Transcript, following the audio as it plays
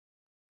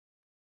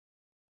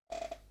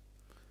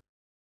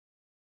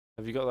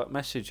Have you got that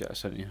message that I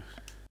sent you?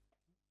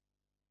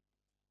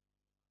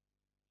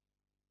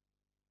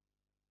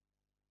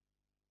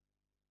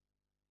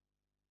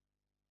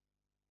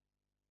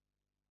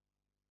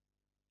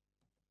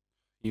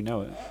 You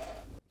know it.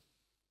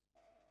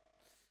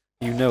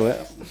 You know it.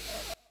 Has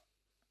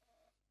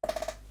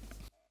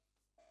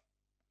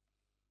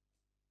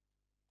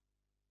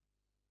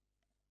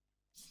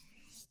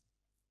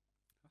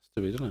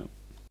to be, doesn't it?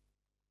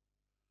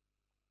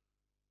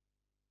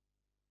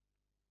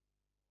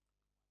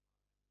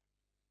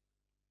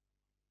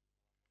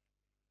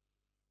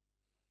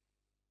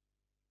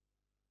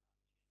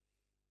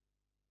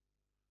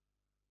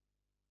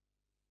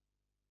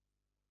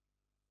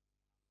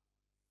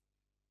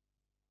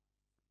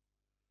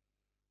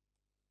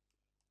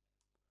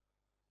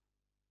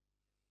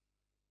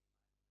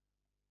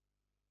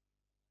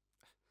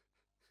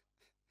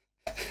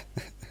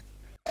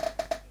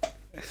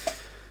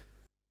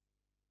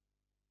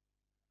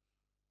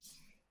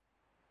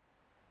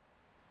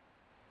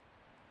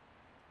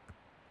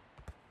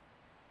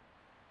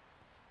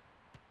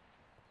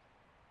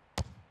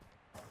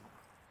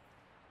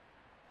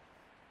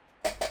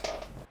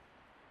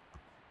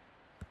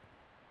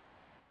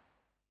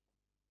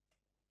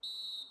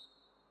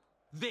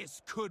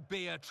 This could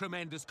be a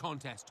tremendous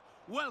contest.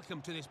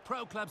 Welcome to this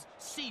Pro Club's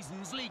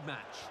Seasons League match.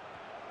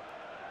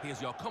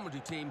 Here's your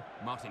commentary team,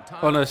 Martin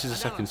Tyme. Oh no, this is the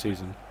second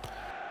season.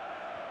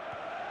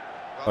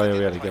 Well, Oh yeah,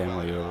 we had a game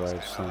where you were away,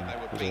 so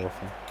it was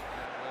awful.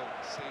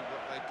 We'll see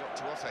what they've got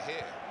to offer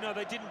here. No,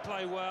 they didn't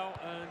play well,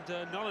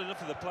 and not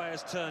enough of the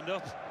players turned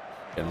up.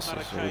 Yeah, this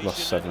is, we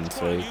lost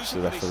 7-3,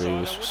 so the referee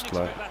was just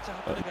like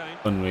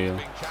unreal.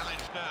 Being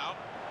challenged now.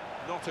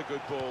 Not a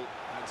good ball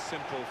and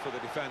simple for the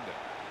defender.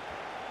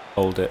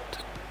 Hold it.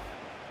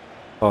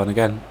 Oh, and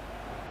again.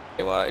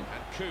 Get wide.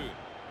 And Kuhn.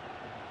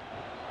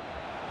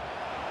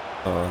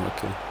 Oh,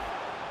 unlucky.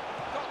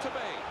 Got to be.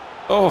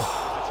 Oh. A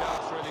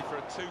chance really for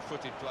a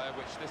two-footed player,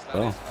 which this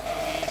lad is.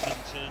 He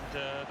isn't,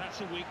 and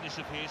that's a weakness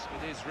of his.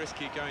 It is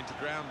risky going to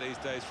ground these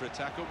days for a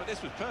tackle, but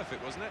this was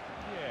perfect, wasn't it?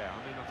 Yeah,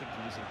 I mean, I think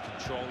he was in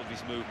control of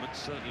his movements.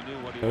 Certainly knew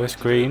what he Lewis wanted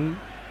to green.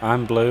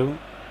 I'm blue.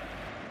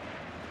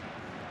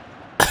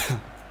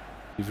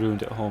 You've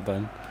ruined it all,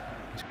 Ben.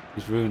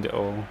 He's ruined it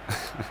all.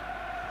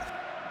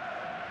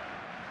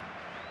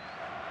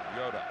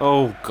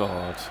 Oh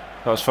God,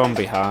 that was from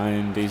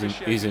behind.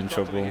 He's in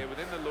trouble.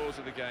 Within the laws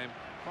of the game,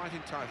 quite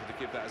entitled to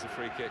give that as a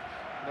free kick.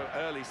 Though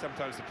early,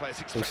 sometimes the players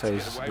expect to get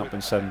He's away not with been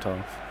it. sent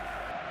off.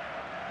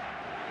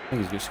 I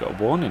think he's just got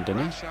a warning, didn't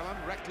he? Rash, Alan,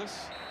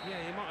 reckless. Yeah,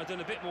 he might have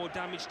done a bit more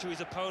damage to his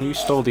opponent. You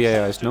stole the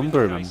AI's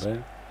number,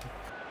 remember?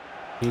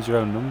 Use your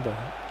own number.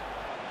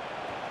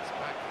 It's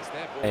back, it's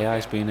their ball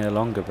AI's again. been here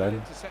longer, Ben.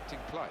 Intercepting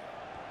play.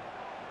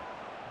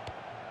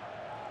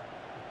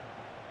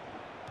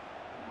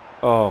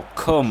 Oh,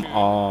 come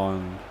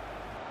on.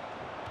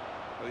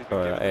 Well, he's been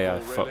Sorry, given the AI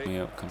ball, fucked really. me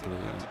up completely.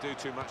 Didn't have to do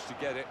too much to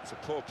get it. It's a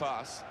poor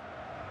pass.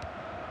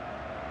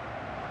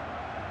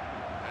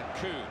 And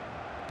Kuhn.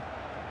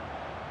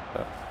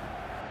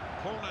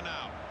 Corner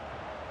now.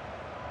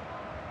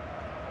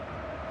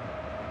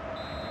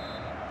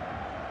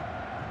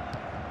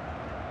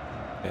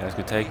 AI's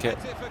gonna take it.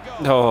 Hits it for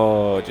goal.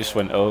 No, it just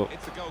went up.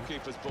 It's the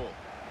goalkeeper's ball.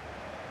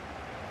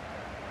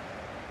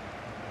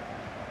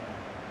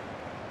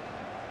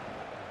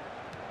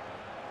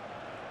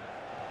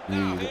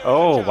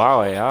 Oh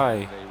wow,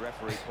 AI. The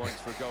referee points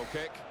for a goal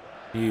kick.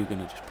 You're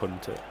gonna just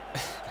punt it.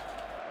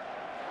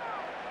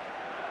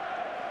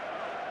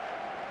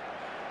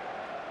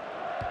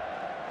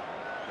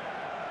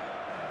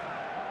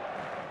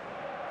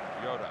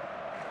 Yoda.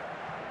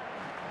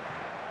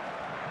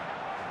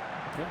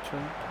 Yeah, true.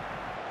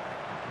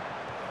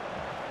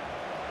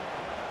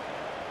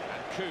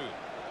 And Kuhn.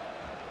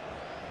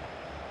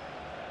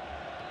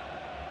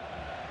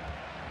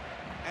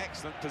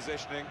 Excellent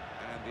positioning,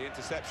 and the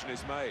interception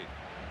is made.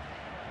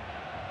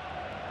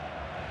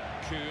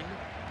 Kuhn.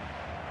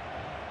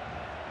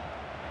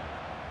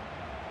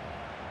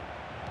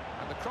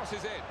 And the cross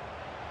is in.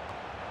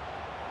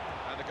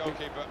 And the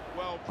goalkeeper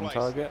well On placed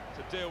target.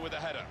 to deal with the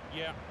header.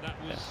 Yeah, that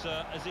was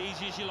as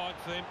easy as you like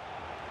for him.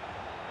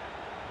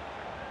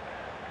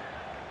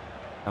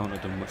 I wouldn't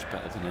have done much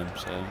better than him,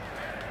 so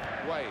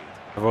Wade.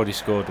 I've already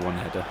scored one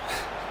header.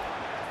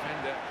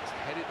 Defender has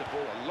headed the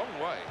ball a long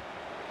way.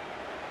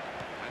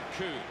 And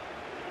Kuhn.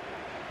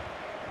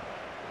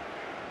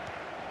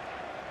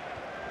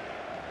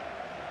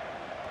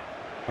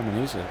 How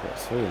many is there? I've got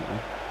 3 in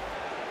there.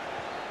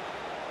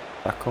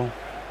 Tackle.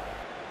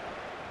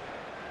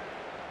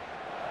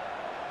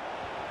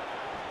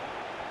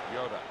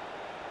 Yoda.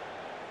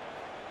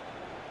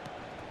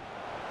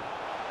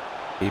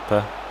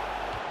 Keeper.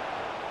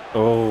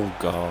 Oh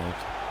God.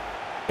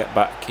 Get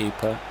back,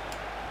 keeper.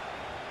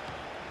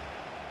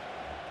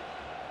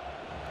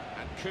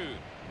 And Kuhn.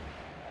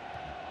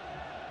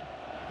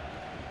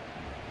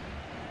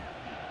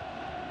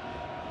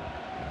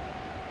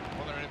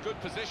 Well, they're in a good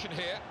position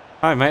here.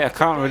 Hi mate, I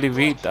can't really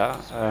read that.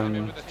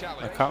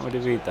 I can't really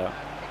read that.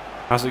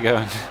 How's it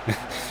going?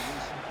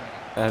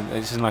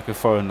 It's in like a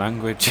foreign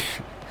language.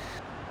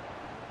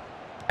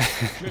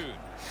 Kuhn.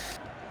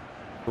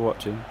 For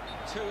watching.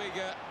 Too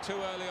eager, too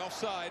early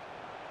offside.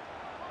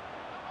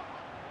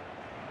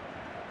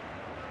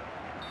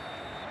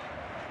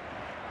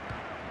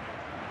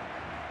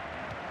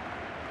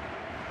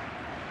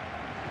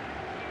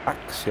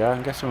 Axe, yeah,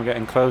 I'm guessing we're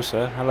getting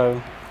closer. Hello.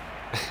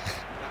 That will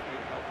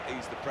help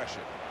ease the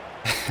pressure.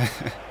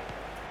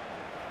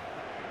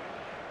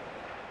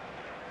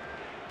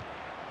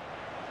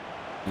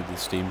 Need the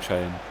steam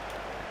train.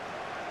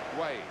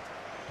 Wade.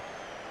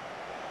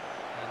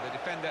 And the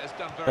defender has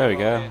done very There we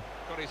well go. here.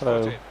 Got his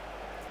Hello. foot in.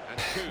 And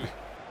Kuhn.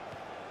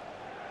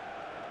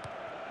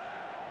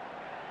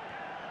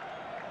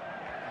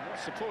 And what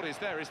support is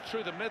there is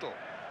through the middle.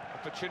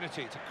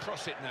 Opportunity to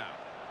cross it now.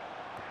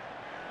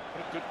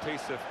 What a good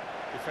piece of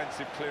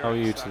defensive clearance. How are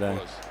you that today?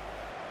 was.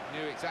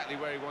 Knew exactly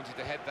where he wanted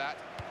to head that.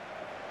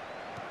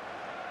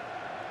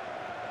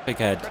 Big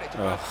head. Credit to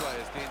both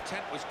players. The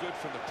intent was good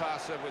from the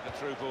passer with the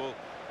through ball.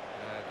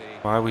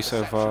 Why are we so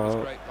reception far was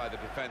out? great by the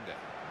defender.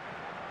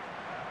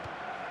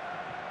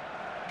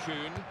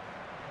 Kuhn.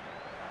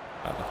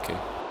 Unlucky.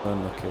 Didn't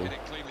Unlucky. get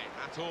it cleanly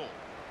at all.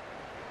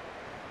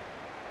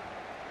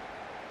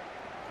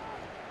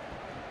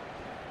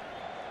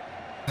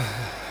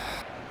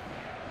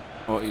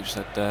 What you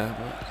said there,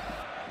 but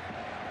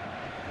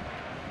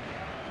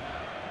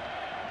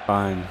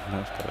fine.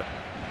 That's better.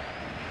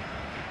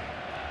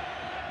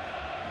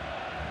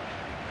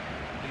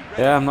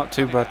 Yeah, I'm not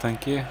too bad,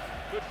 thank you.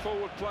 Good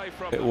forward play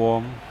from Bit them.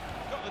 warm.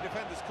 Got the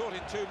defenders caught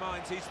in two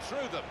minds. He's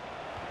through them.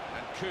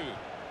 And Kuhn.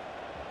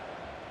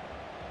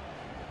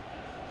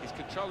 He's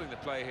controlling the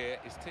play here.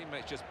 His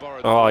teammates just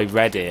borrowed. Oh, the he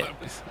read it. I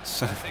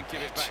think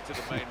give it back to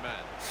the main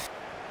man.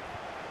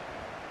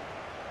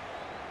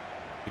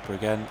 Keeper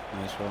again.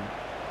 Nice one.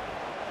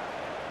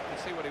 You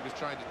see what he was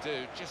trying to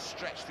do. Just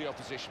stretch the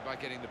opposition by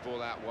getting the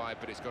ball out wide,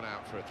 but it's gone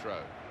out for a throw.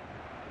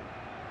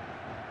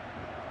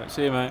 Right,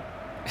 see you, mate.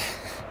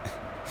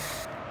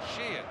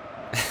 Sheehan.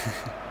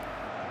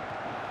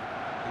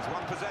 He's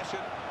won possession.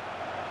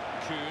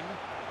 Kuhn.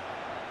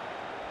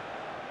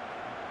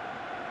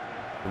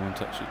 You want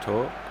to actually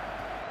talk?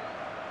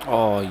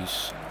 Oh,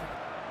 he's...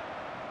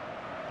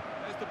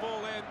 There's the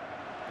ball in.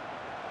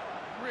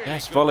 Really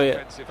Yes, good volley it.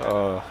 defensive effort.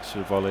 Oh, I should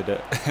have volleyed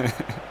it.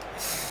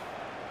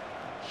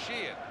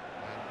 Sheehan.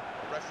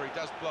 And the referee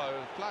does blow.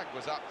 The flag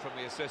was up from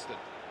the assistant.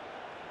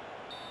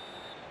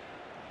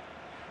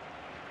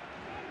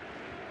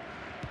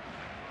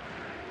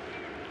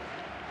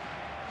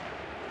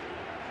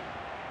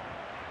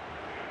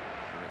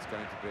 And it's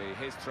going to be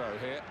his throw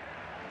here.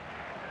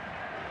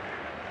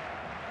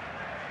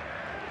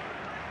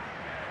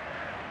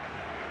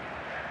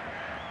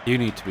 You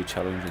need to be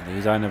challenging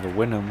these. I never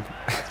win them.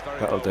 That's very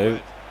That'll well do.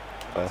 read.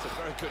 That's a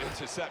very good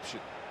interception.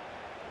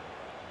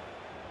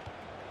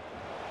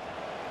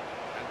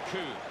 And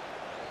Kuhn.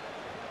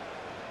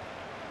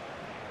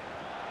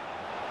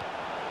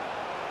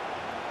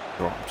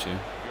 Dropped you.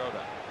 Yoda.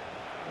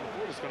 The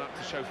ball has gone up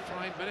to show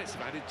 5 minutes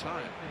of added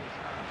time.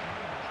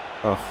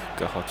 Oh,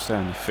 God. Stay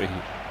on your feet.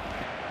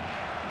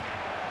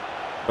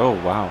 Oh,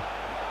 wow.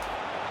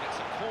 And it's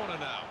a corner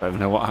now. I don't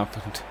know what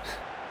happened.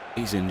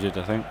 He's injured,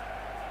 I think.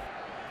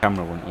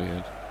 Camera went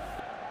weird.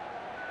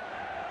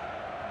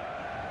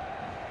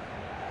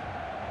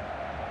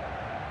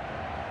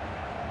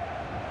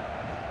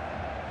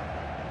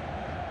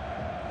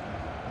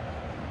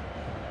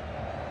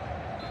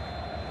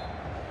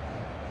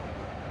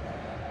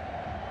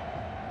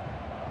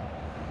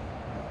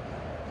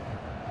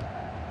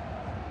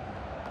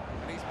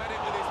 And he's met it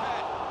with his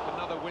head.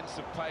 Another wince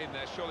of pain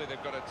there. Surely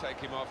they've got to take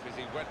him off as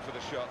he went for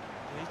the shot.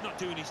 He's not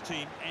doing his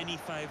team any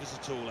favours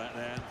at all out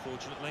there,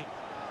 unfortunately.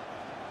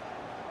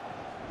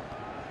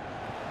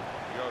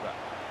 Yoda.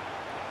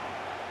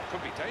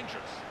 Could be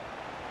dangerous.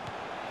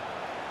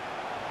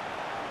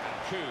 And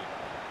Kuhn.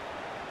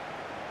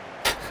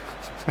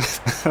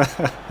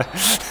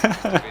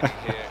 Intervening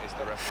here is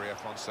the referee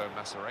Afonso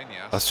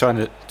Mascarenhas. I was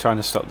trying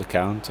to stop the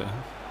counter.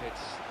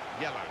 It's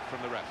yellow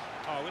from the ref.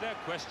 Oh, without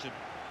question.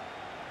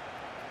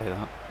 Say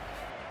that.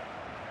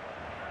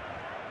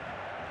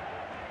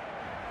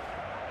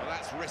 Well,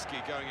 that's risky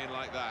going in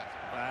like that.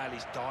 Well,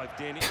 he's dived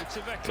in. It's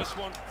a reckless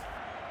one.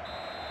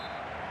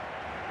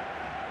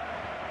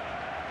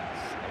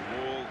 A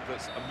wall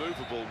that's a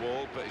movable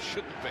wall, but it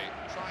shouldn't be.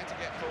 Trying to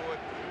get forward.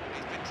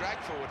 He's been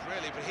dragged forward,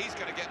 really, but he's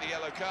going to get the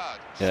yellow card.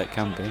 Yeah, it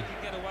can be. He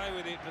can get away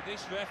with it, but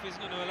this ref isn't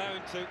going to allow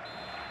him to.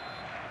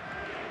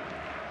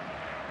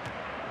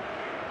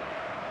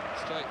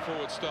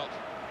 Straightforward stop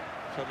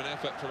from an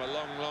effort from a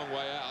long, long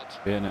way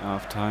out. Being at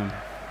half time. Well,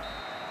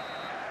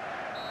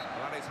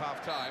 that is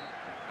half-time,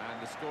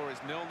 and the score is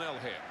 0-0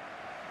 here.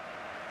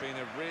 Been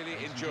a really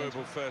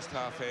enjoyable first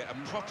half here. A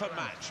proper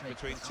match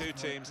between two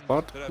teams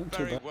Bad, that are not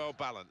too very bad. well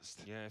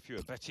balanced. Yeah, if you're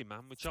a betting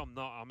man, which I'm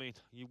not, I mean,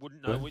 you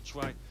wouldn't know Yeah. which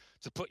way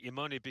to put your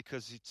money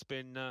because it's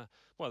been,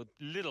 well,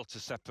 little to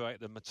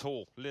separate them at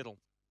all. Little.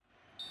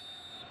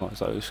 What was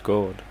that? Who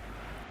scored?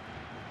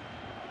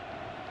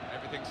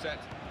 Everything set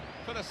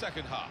for the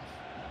second half.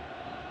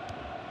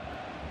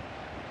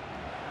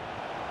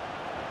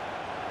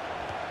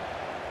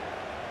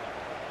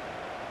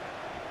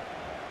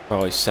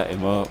 Oh, he's set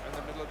him up. In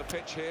the middle of the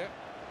pitch here.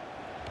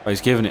 Oh,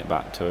 he's giving it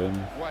back to him.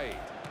 Wade.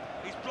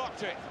 He's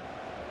blocked it.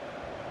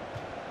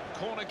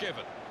 Corner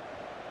given.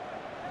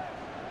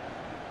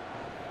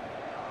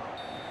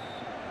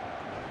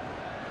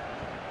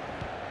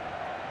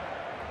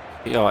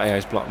 Oh, yeah,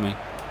 he's blocked me.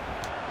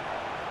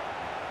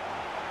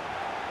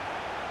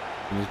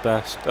 In his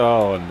best.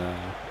 Oh, no.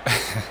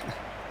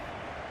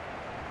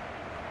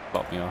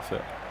 Blocked me off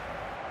it.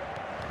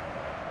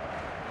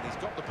 And he's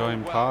got the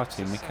Join ball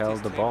party, to set Mikel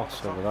his the team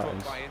boss, on the over front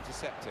that foot is. by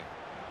intercepting.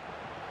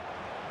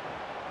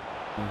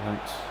 Oh,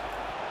 thanks.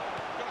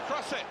 Gonna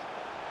cross it.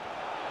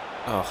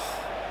 Oh.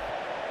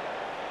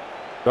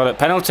 Got it.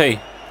 Penalty.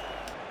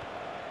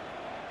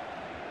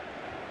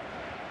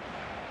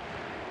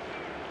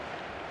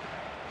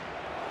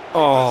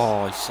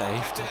 Oh, he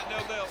saved it.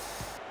 0-0.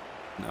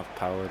 Didn't have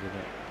power, did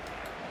it?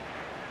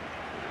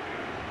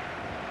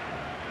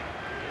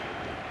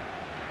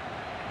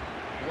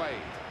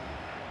 Wade.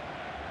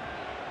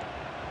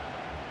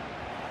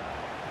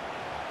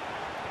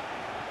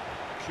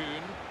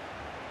 Kuhn.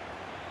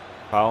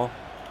 Foul.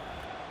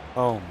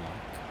 Oh my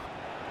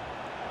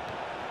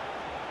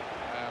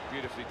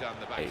Beautifully done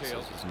the god. Aces,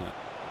 backfield. isn't it?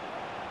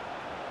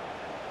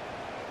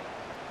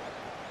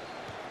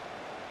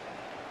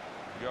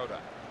 Yoda.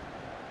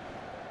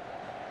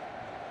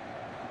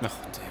 Oh,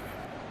 dear.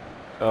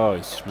 Oh,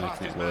 he's just Got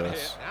past making his it man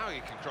worse. here. Now he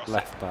can cross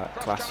Left it. back,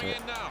 Cross classic. coming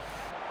in now.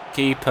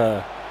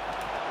 Keeper.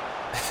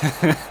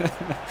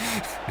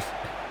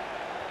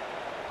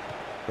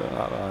 Got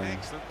that line.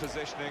 Excellent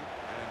positioning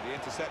and the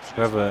interception.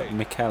 Whoever is made.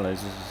 Mikel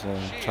is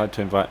has tried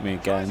to invite me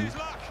Tries again. his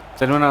luck.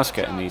 Is anyone else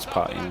getting these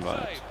party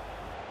invites?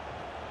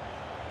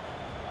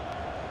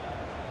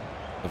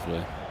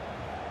 Lovely.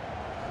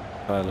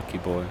 Bye, lucky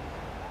boy.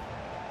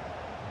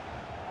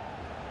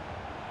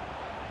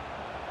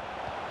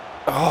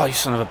 Oh, you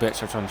son of a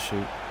bitch! I'm trying to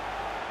shoot.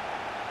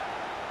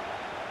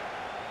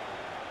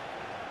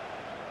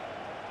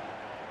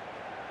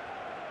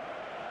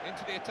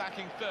 Into the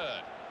attacking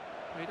third.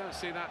 Well, you don't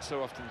see that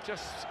so often.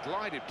 Just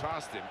glided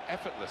past him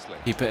effortlessly.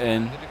 Keep it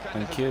in. The defender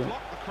Thank has you.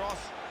 blocked the cross,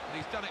 and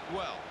he's done it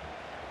well.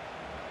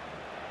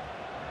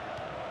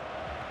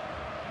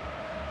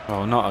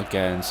 Oh, not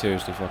again.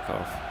 Seriously, fuck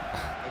off.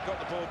 They've got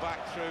the ball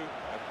back through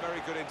a very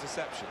good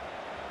interception.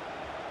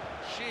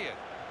 Sheehan.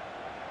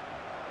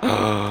 Great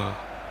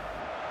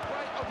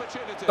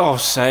opportunity. Oh,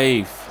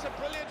 save. It's a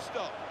brilliant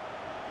stop.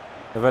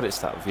 I bet it's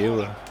that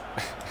viewer.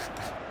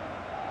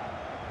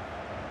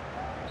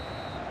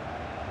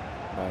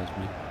 Surprised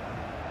me.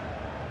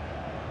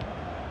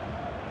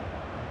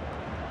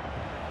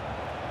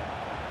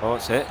 Oh,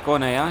 that's it. Go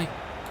on, AI.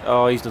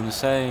 Oh, he's done the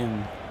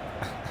same.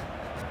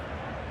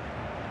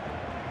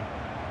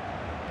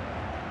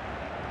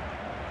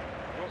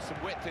 Brought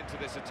some width into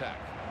this attack.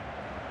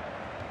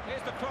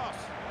 Here's the cross.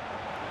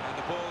 And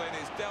the ball in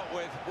is dealt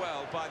with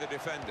well by the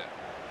defender.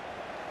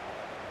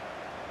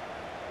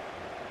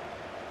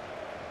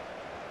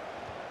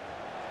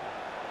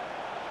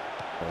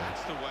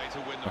 That's the way to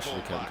win the I should ball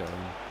have kept back.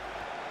 going.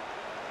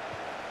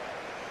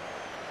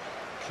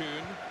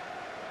 Kuhn.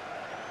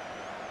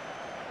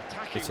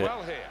 Attacking Hit it.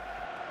 well here.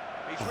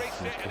 He's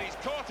reached it and he's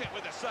caught it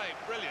with a save.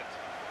 Brilliant.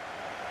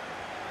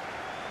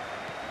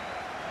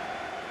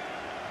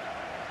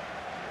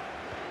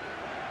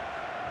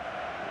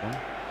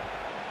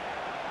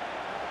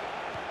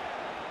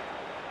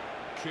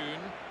 Kuhn.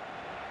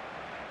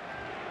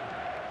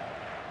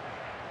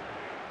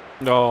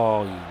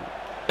 Oh, you.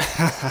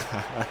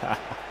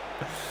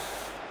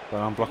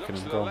 Well, I'm blocking Looks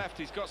him. to Go the on. left.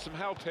 He's got some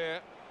help here.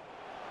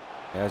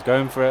 Yeah, he's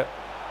going for it.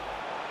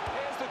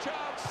 Here's the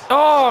chance.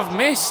 Oh, I've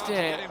missed Hard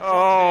to get it. in front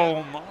Oh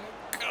here. my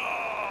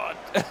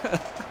god.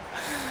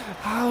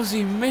 How's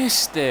he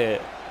missed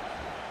it?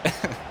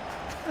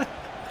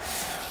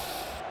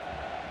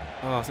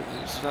 Oh, I think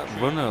it's that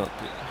run up.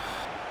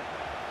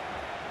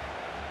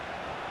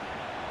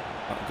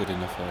 Not good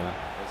enough there.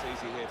 It's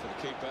easy here for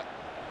the keeper.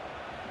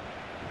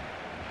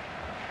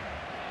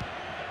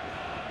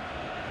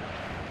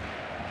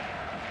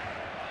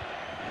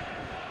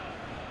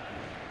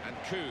 And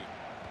Kuhn.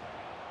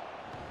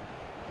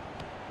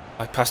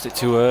 I passed it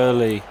too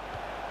early.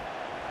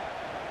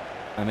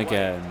 And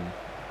again.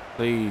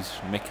 Please,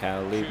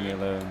 Mikel, leave me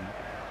alone.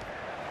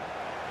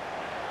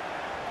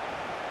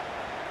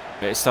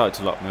 Yeah, it started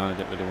to lock me on. I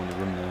didn't really want to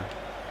run there.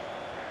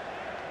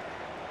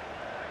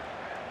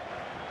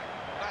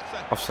 That's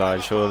a Offside,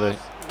 clever surely.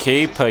 pass.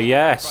 Keeper, By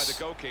yes.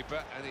 the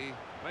goalkeeper, and he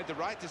made the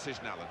right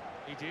decision, Alan.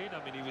 He did.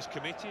 I mean, he was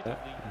committed. Yeah,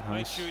 And he made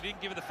nice. sure he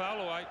didn't give it the foul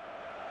away.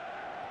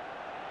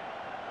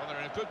 Well, they're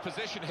in a good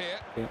position here.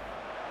 Yeah.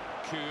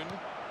 Kuhn.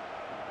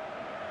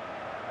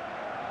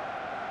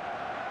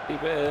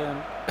 Keep it in.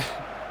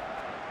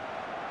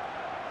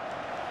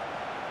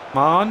 Come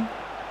on.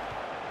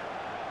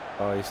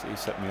 Oh, he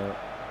set me up.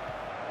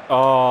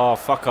 Oh,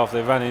 fuck off.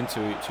 They ran into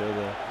each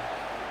other.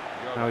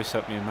 Now he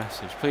sent me a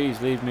message. Please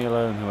leave me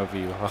alone, whoever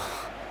you are.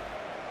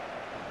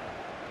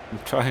 I'm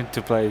trying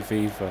to play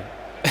FIFA.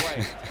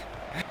 Wade.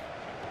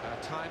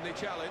 A timely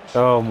challenge.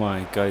 Oh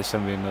my god, he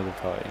sent me another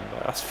party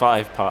invite. That's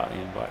 5 party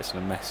invites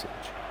and a message.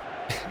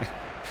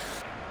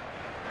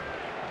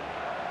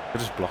 I'll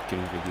just block him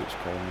if he keeps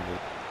calling me.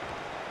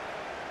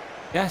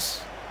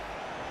 Yes!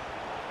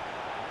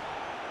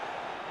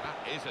 That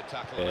is a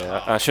tackle.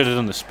 Yeah, I should have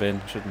done the spin,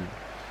 shouldn't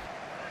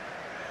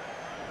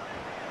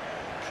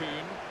Kuhn.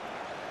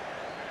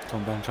 Come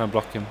on, Ben, try and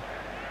block him.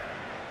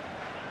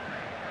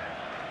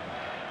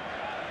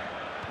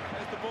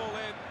 There's the ball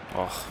in.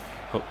 Oh,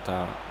 hooked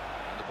out.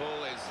 And the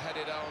ball is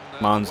headed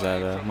on. Man's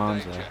away there, from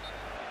man's danger. there.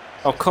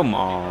 Oh, come Very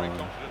on.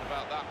 confident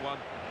about that one.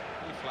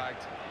 He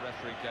flagged. The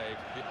referee gave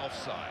the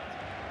offside.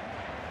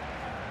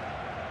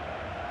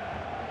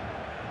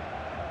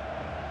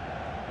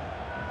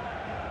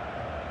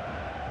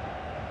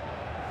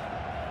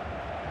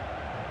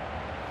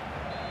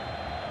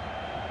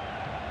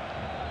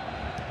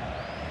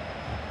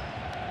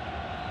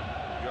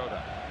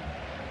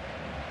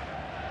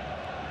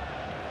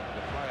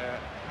 The player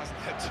hasn't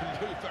had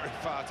to move very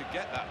far to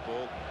get that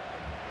ball.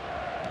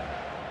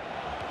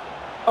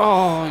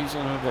 Oh, he's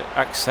on a bit.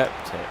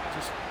 Accept it.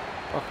 Just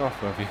fuck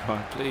off wherever you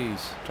are,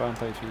 please. Try and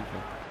play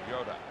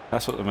FIFA.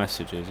 That's what the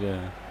message is,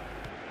 yeah.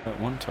 I don't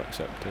want to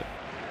accept it.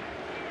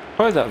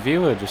 Probably that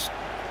viewer just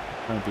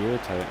trying to be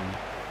irritating.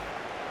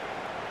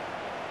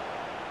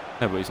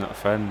 No, but he's not a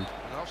friend.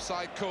 An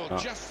offside call No,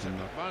 just at no.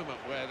 the moment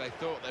where they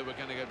thought they were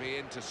going to be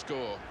in to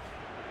score.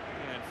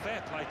 Yeah, and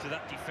fair play to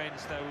that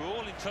defence. They were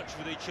all in touch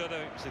with each other.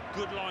 It was a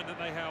good line that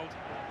they held.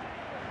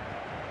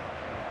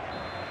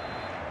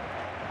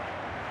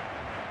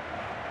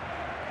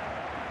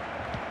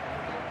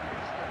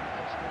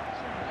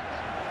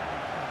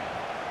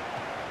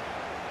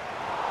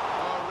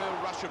 Oh, a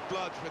real rush of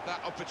blood with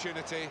that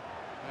opportunity.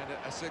 And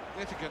a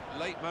significant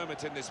late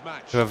moment in this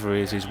match. Whoever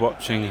he is, he's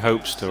watching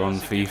Hopester on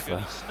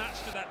FIFA.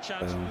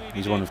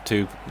 He's one of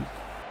two,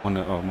 one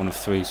of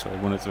three, sorry,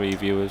 one of three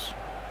viewers.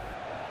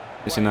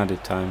 It's in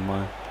added time,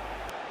 why?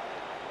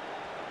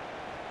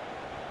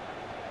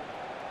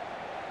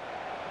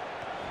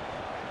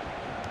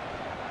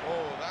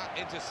 Oh, that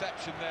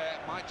interception there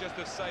might just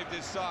have saved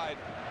his side.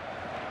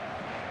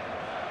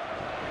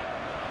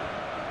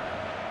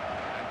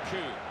 And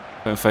Kuhn.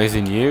 Putting faith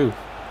in you.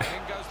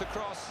 In goes the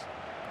cross.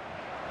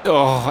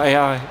 Oh,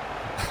 AI. And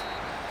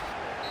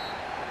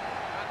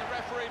the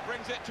referee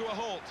brings it to a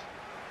halt.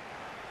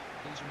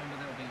 Please remember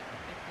there will be a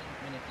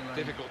 15-minute delay.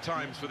 Difficult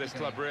times for this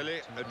club, really.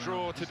 A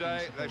draw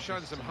today. They've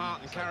shown some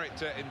heart and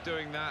character in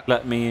doing that.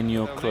 Let me in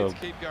your They'll need club. to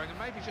keep going and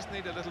maybe just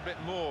need a little bit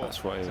more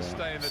That's what he to stay in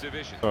the wants.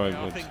 division. Sorry, Yeah,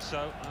 I Woods. think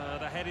so.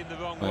 They're heading the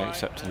wrong We're way.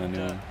 accepting and,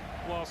 anyone.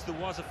 Whilst there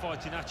was a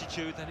fighting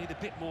attitude, they need a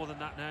bit more than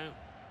that now.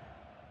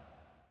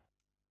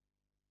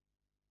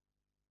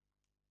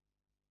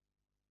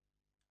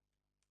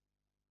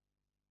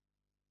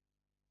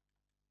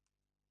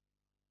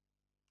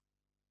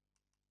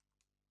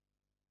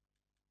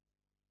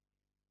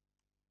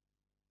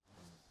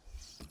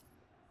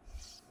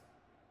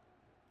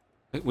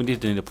 We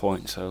did need a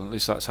point, so at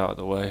least that's out of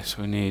the way.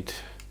 So we need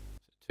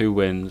 2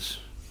 wins.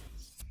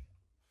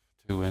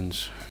 2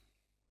 wins.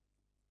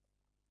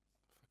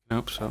 I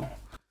hope so.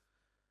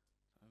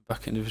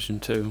 Back in Division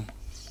 2.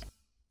 It's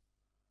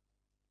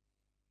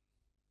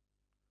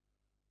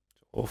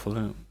awful,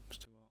 isn't it? It's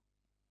too hot.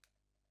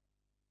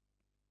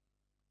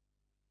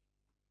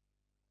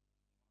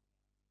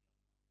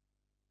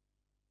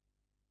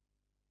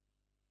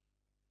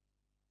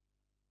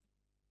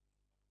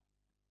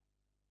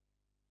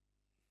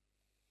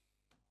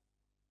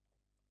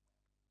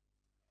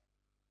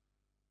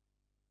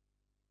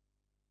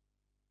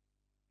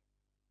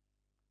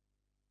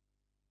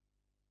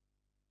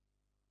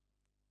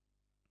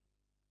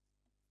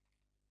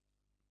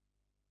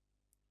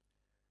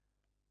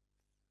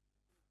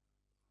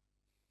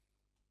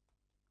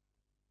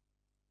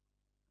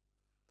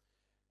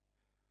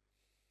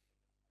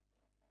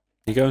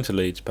 You going to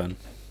Leeds, Ben?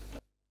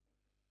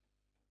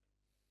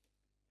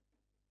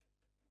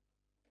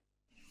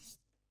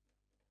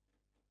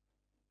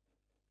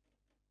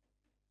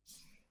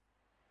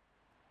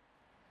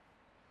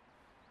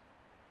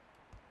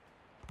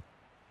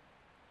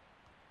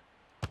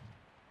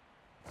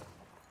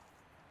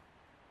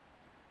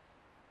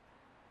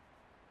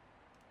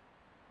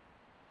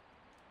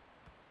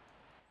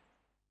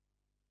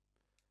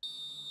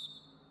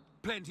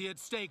 Plenty at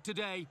stake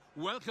today.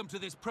 Welcome to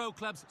this Pro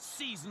Club's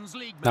Seasons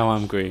League match. Now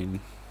I'm green.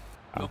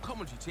 Your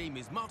commentary team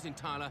is Martin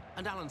Tyler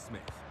and Alan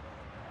Smith.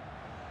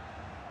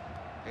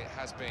 It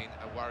has been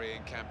a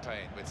worrying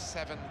campaign with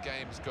 7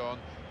 games gone.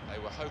 They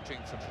were hoping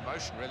for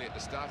promotion really at the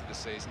start of the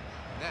season.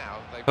 Now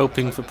they've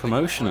Hoping for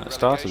promotion at the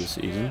start of the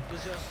season. Yeah,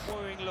 there's a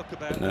worrying look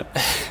about Isn't them. it?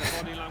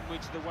 The body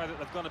language, the way that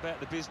they've gone about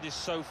the business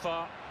so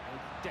far.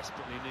 They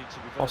desperately need to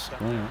reverse that.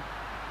 Possible, yeah.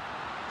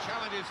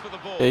 Challenges for the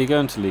ball. Yeah, you're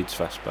going to Leeds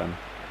fast, Ben.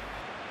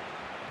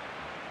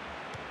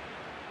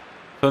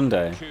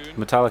 Sunday, Kuhn.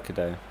 Metallica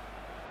Day.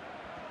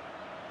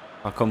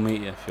 I'll come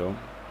meet you if you want.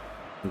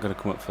 I'm going to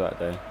come up for that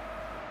day.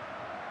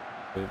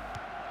 You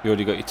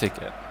already got your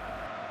ticket?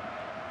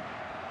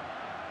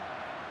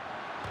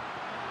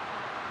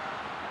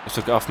 You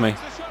took it off me.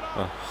 It's a shot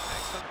on. Oh.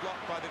 Excellent block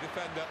by the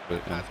defender. Good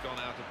It one. has gone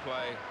out of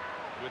play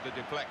with the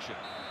deflection.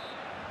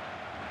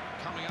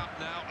 Coming up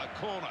now, a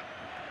corner.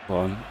 Go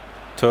on.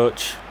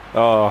 Touch.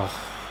 Oh.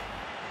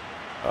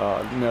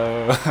 Oh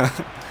no.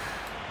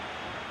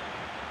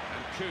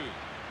 And Kuhn.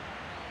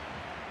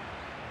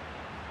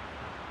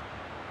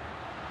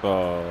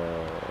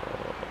 Oh.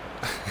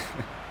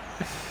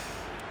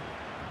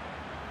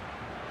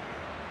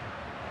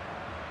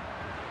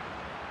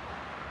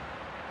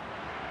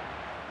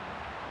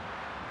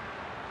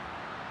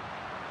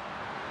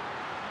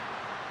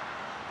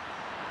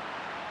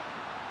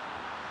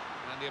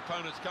 And the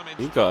opponent's come in.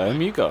 You got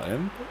him, you got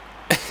him.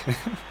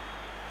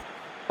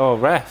 Oh,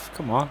 ref,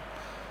 come on.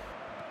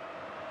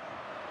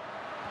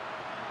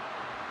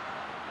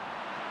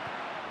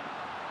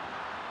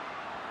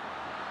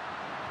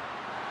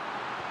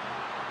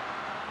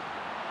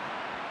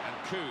 And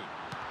Kuhn.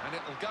 And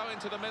it'll go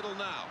into the middle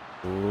now.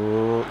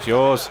 Oh, it's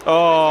yours.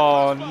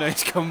 Oh, no,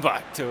 it's come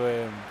back to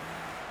him.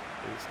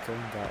 It's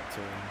come back to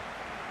him.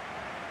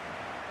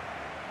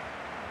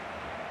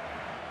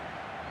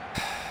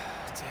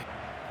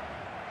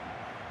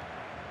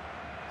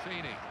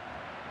 Feeney.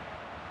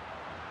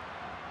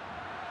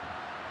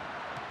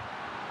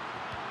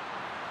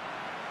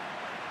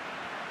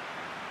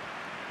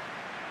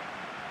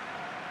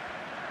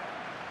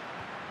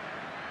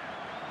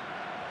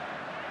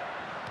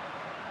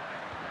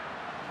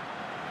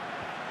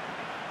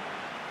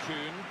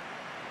 Kuhn.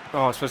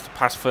 Oh, I was supposed to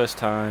pass first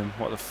time.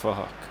 What the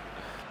fuck?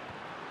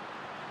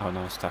 Oh,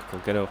 nice tackle.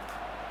 Get up.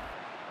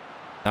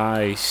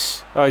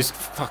 Nice. Oh, he's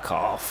fuck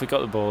off. We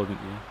got the ball,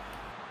 didn't you?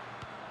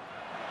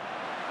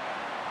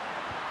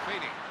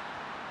 Feeney.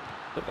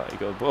 Look like you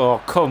got the ball.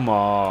 Oh, come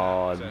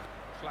on. So,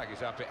 flag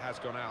is up. It has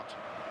gone out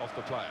off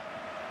the player.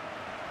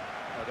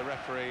 The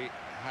referee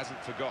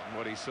hasn't forgotten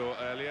what he saw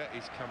earlier.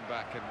 He's come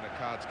back and the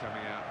card's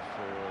coming out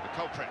for the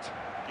culprit.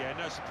 Yeah,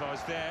 no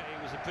surprise there.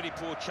 It was a pretty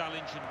poor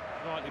challenge and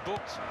rightly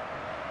booked.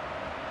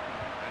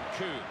 And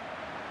Kuhn.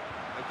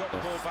 They've got the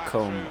ball back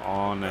come through.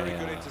 on, Very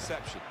good yeah.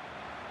 interception.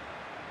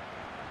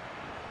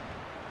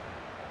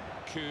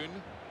 Kuhn.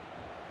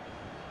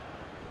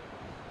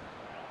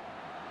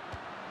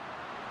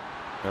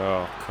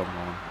 Oh, come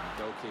on.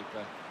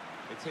 Goalkeeper.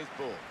 It's his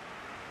ball.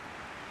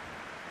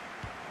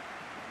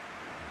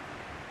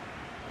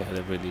 Yeah,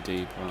 they're really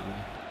deep, aren't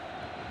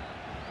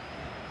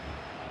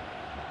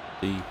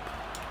they? Deep.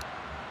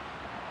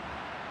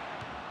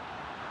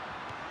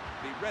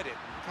 He read it,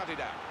 cut it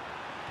out.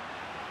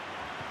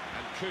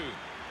 And Kuhn.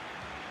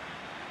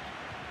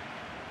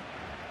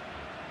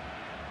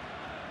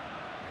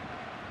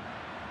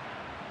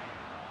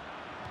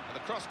 And the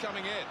cross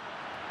coming in.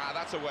 Ah,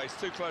 that's a waste,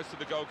 too close to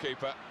the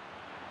goalkeeper.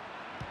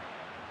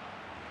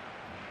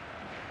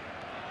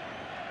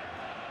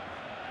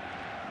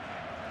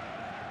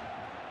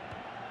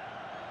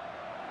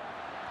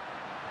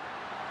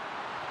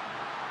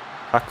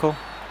 Tackle.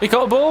 He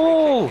got a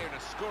ball! Here in a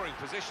scoring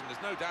position,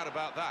 there's no doubt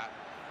about that.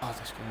 Oh,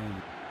 this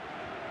game.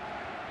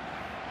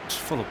 It's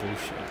full of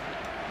bullshit.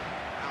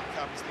 Out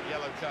comes the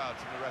yellow card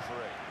from the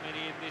referee.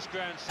 Many in this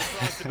ground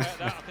surprised about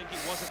that. I think it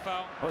was a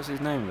foul. What's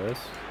his name, Liz?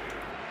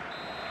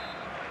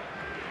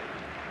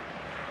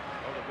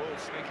 Oh, the ball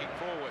sneaking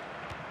forward.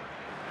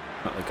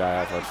 Not the guy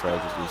I've had for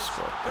ages, he's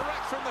scored.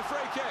 Direct from the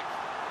free kick.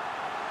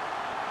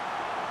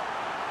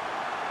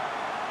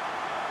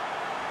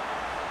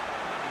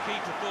 The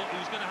keeper thought he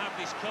was going to have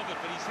this covered,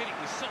 but he's hit it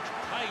with such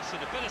pace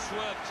and a bit of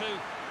swerve too.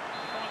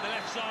 On the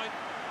left side.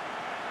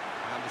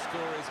 And the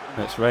score is...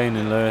 It's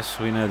raining, Lewis.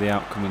 We know the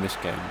outcome of this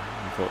game,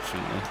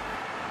 unfortunately.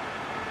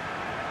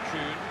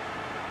 Kuhn.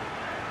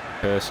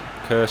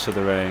 Curse of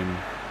the rain.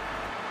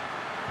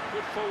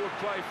 Good forward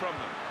play from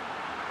them.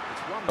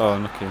 It's 1-1. Oh,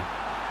 unlucky.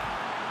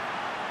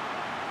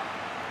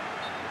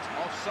 It's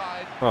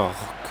offside. Oh,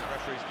 The God.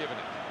 referee's given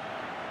it.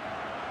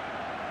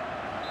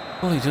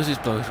 All he does is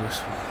blow his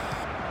whistle.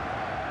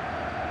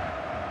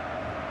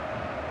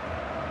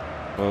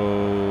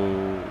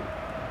 Oh.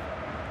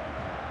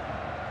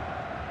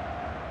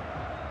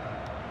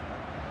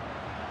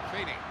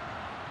 Feeney.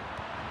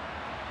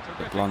 The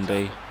Terrific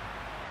Blondie. tackle.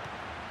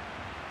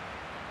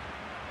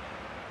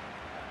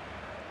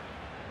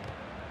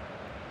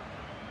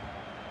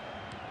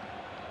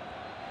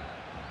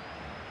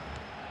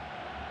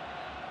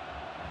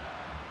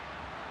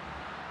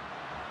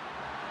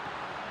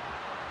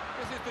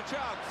 This is the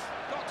chance.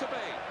 Got to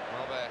be.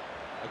 Well, they're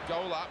a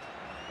goal up.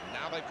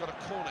 Now they've got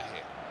a corner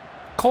here.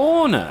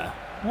 Corner?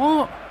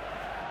 What?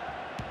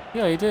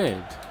 Yeah, he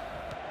did.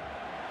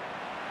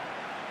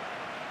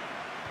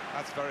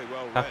 That's very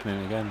well read.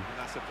 Happening again. And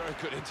that's a very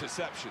good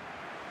interception.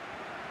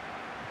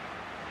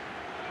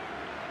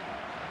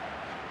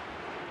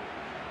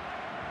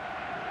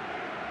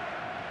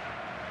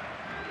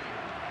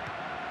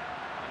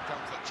 Here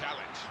comes the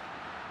challenge.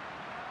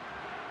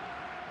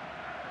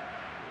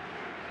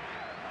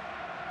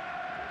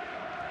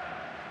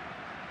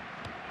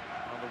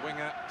 Well, the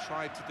winger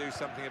tried to do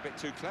something a bit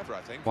too clever,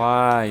 I think.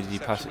 Why did you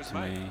pass Interception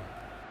it to was made. me?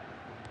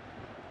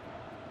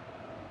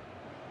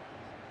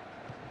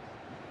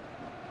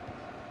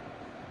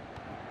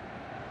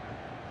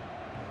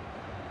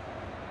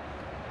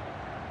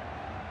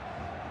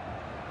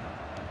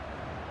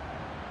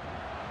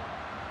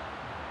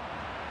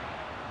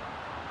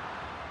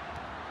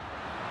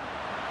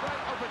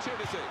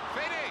 opportunity.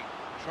 Feeney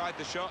tried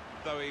the shot,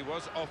 though he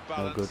was off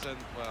balance, and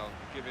well,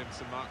 give him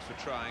some marks for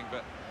trying,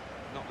 but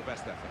not the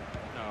best effort.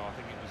 No, I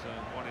think it was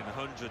 1 in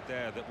 100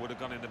 there that would have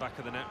gone in the back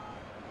of the net.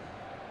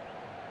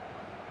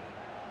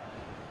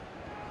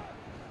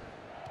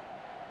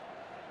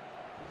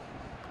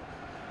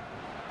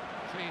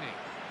 Feeney.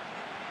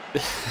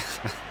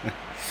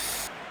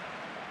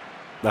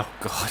 Oh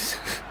God.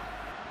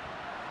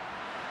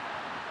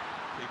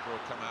 People will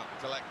come out and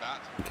collect that.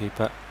 Keep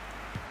it.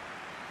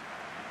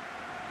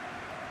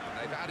 And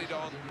they've added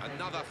on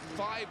another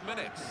 5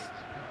 minutes.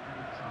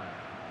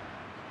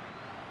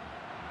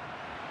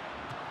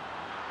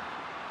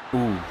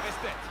 Ooh.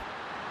 Missed it.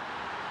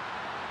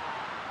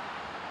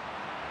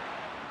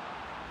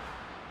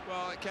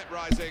 Well, it kept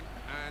rising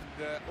and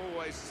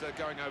always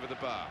going over the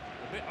bar.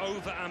 A bit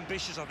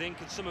over-ambitious, I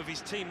think, and some of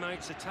his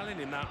teammates are telling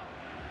him that.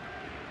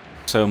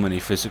 So many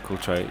physical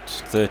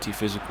traits. 30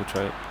 physical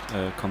trait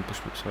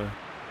accomplishments. Sorry.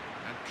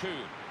 And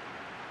Kuhn.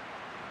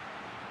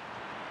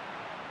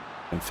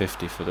 And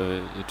 50 for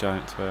the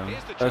giant throw.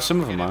 Here's the chance Some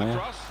to of them get in are, the yeah.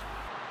 cross.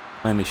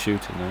 Mainly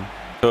shooting though.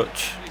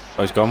 Touch.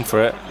 Oh, he's gone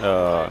for it.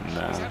 Oh He's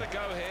no. had a go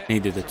here.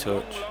 Needed a It's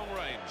long, touch. long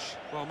range.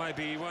 Well,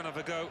 maybe he won't have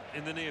a go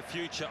in the near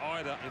future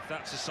either, if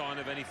that's a sign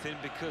of anything,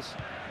 because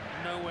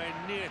nowhere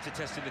near to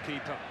testing the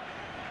keeper.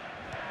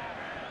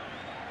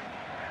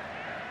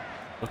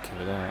 Lucky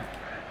with that.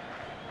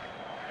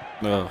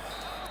 Oh.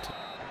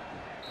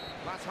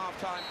 That's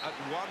half-time at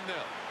 1-0.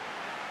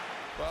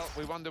 Well,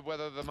 we wondered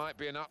whether there might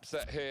be an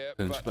upset here,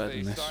 It's but better the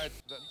than this. side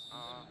that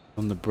are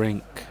On the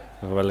brink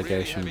of a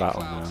relegation really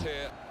battle heavy clouds now.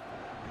 here.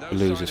 No We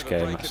lose sign this of a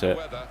game, break that's in the it.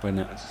 weather, Win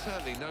it. and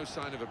certainly no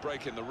sign of a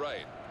break in the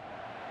rain.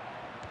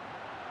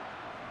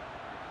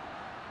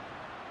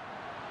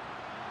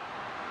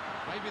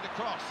 Maybe the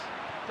cross.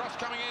 Cross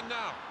coming in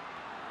now.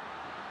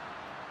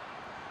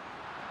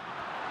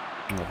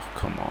 Oh,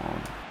 come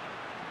on.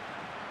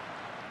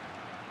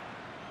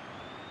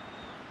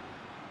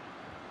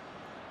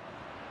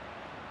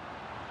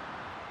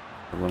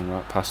 I run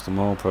right past them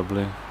all,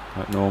 probably,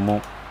 like normal.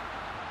 In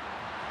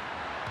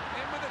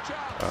with a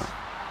chance. Oh.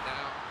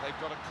 Now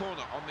they've got a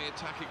corner on the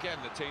attack again,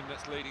 the team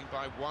that's leading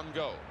by 1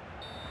 goal.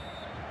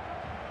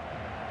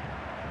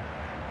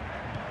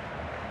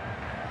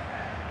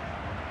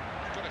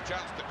 Got a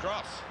chance to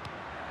cross.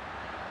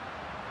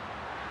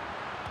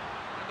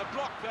 And the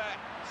block there,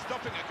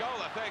 stopping a goal,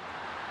 I think.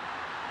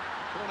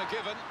 Corner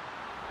given.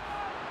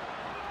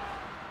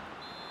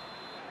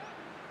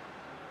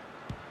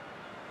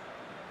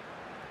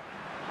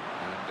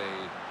 And the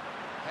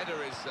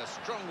header is a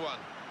strong one,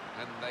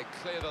 and they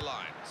clear the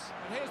lines.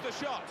 And here's the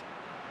shot.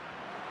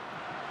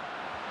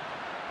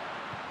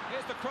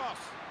 Here's the cross.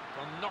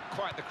 Well, not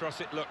quite the cross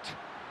it looked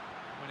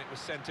when it was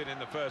sent in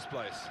the first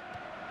place.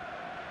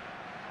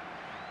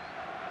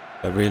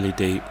 They're really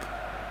deep.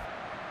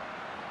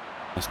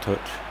 Nice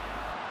touch.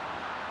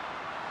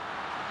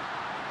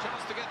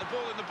 Chance to get the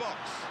ball in the box.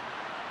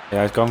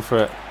 Yeah, he's gone for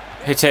it.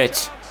 Hit it.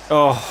 Chance.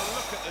 Oh.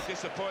 Look at the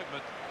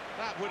disappointment.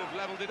 That would have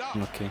levelled it up.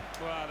 Lucky.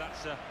 Well,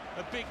 that's a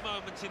big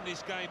moment in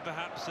this game,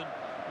 perhaps, and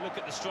look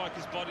at the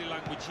striker's body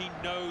language. He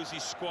knows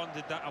he's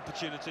squandered that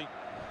opportunity.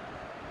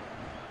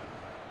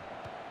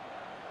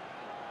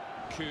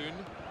 Kuhn.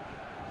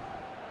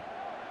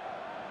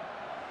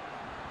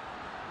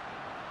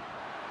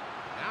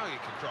 Now you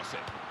can cross it.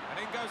 And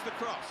in goes the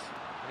cross.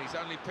 And he's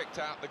only picked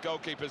out the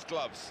goalkeeper's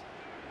gloves.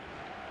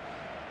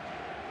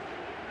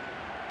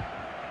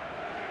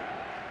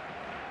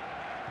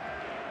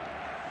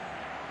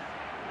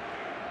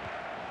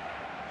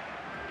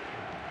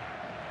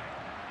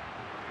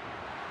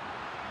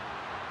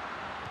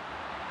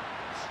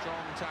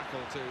 Strong tackle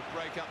to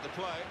break up the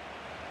play.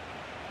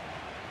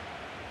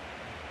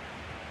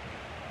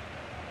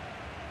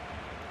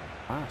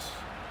 Nice.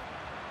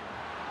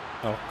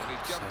 Oh, And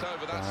he's jumped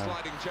over that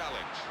sliding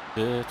challenge.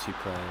 dirty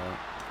play, that.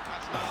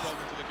 That's no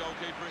problem to the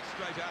goalkeeper, it's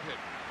straight at him.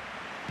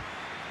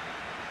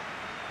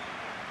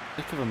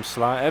 Look at them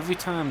slide. Every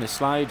time they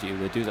slide you,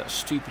 they do that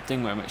stupid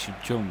thing where it makes you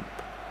jump.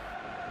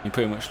 You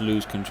pretty much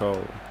lose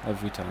control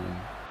every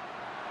time.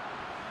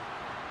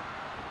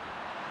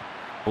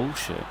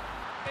 Bullshit. In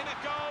a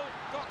goal,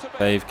 got to be.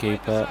 Save, Made the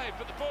keeper. save,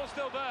 but the ball's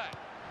still there.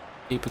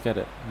 Keeper, get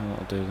it. Oh,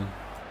 that'll do then.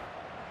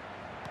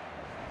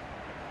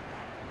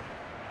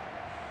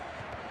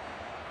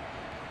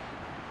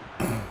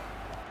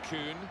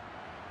 Kuhn.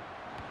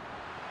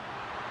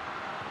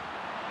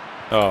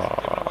 Oh.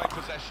 Given away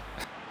possession.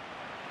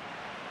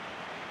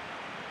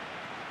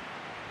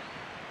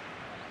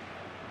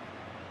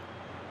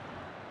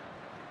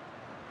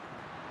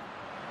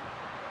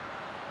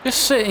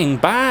 Just sitting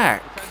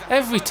back.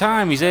 Every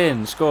time he's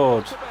in,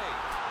 scored. To be. A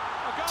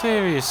goal.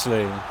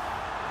 Seriously. And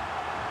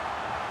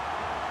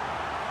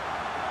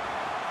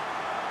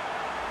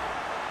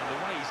the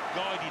way he's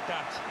guided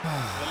that to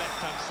the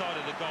left-hand side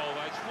of the goal,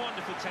 it's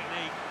wonderful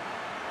technique.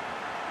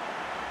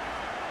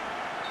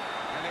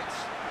 And it's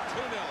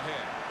 2-0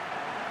 here.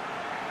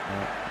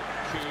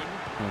 Kuhn.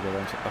 I'm gonna go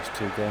down to the last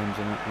 2 games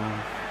in it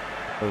now.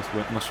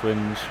 Both must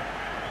wins.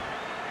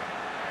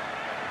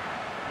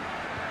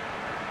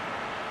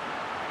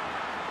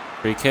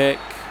 Free kick.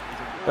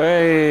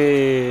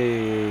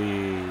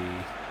 Hey.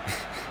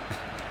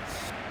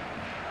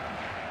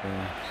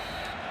 Yeah.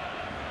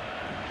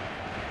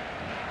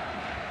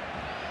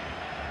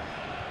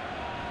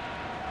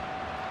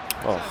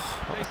 Oh,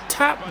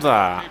 tap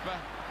that.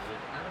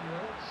 Adam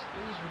Wilkes,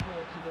 please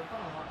report to the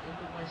bar in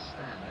the West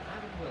Stand.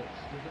 Adam Wilkes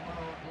to the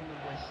bar in the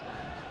West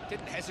Stand.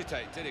 Didn't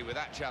hesitate, did he, with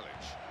that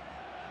challenge?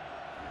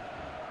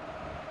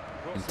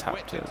 Brought And some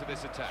wit tapped it. into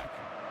this attack.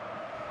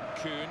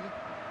 Kuhn.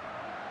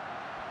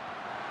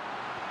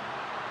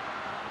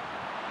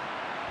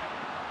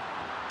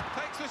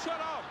 Takes the shot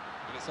off,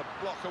 and it's a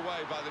block away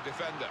by the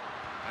defender.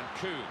 And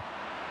Kuhn.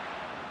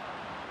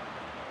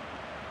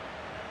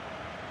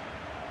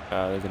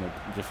 They're gonna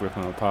just rip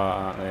him apart,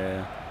 aren't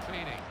they?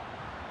 Cleaning.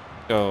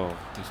 Oh,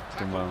 he's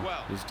done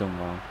well. He's done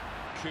well.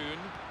 Kuhn.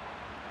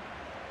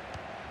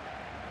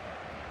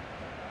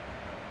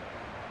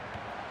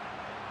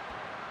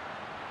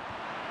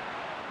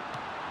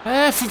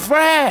 For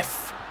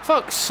breath!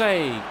 Fuck's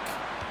sake!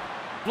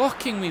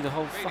 Blocking me the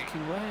whole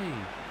fucking way.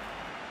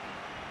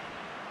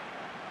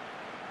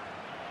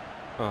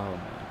 Oh my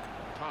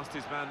god. Past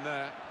his man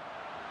there.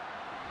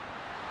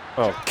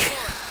 Oh,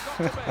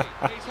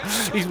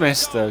 he's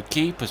missed the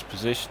keeper's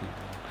position.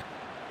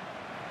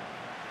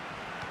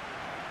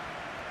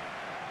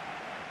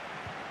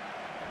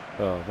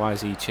 Oh, why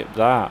has he chipped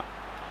that?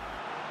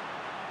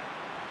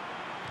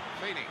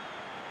 Cleaning.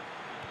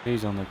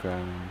 He's on the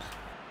ground.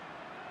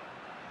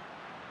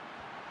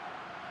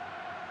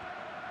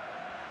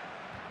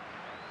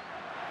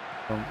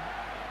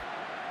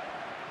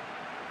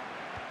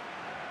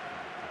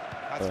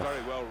 That's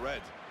very well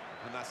read,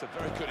 and that's a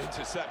very good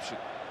interception.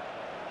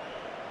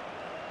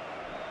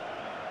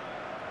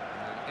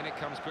 And in it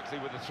comes quickly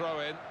with the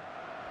throw-in.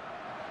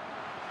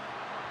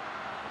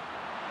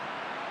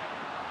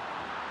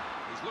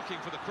 He's looking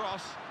for the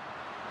cross.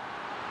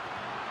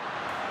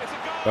 It's a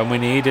goal! When we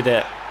needed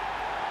it.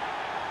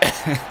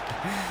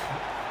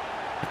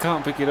 I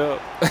can't pick it up.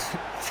 Classy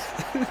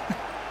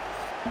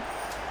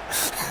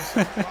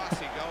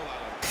goal,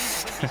 Alan. I think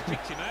he's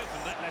kicked him out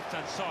from that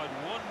left-hand side.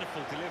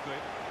 Wonderful delivery.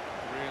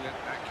 Brilliant,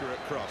 accurate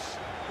cross.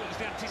 Well, it was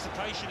the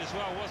anticipation as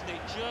well, wasn't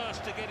it?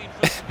 Just to get in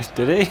front of his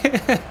Did he?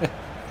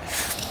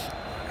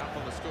 Up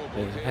on the scoreboard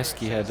Yeah, here,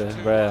 Heskey it had says a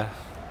 2-1. rare.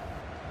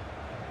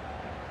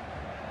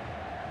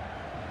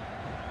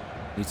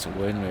 Needs to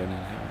win really.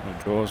 No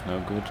draw's no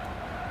good.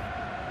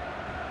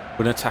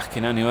 We're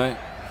attacking anyway.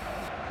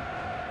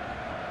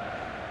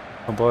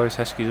 Come on boys,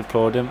 Heskey's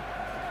applaud him.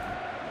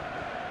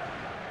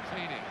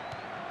 Cleaning.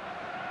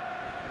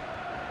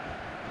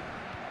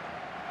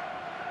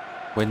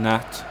 Win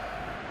that.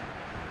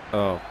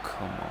 Oh,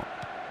 come on.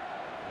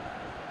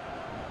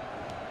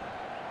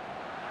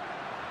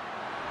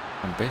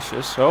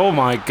 Ambitious. Oh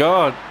my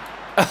god.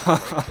 Great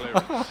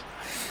clearance.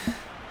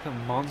 A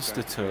monster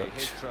It's going to be touch.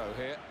 his throw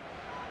here.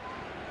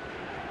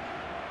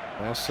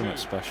 That's something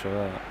special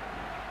there.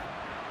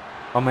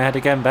 On my head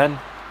again, Ben.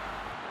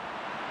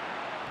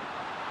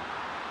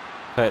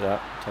 Take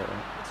that. Take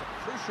that. It's a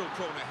crucial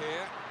corner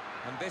here,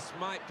 and this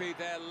might be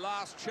their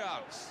last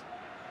chance.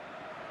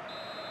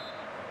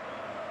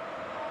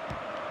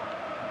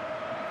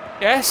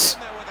 Yes. In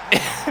there with a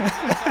header.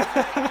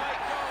 That's a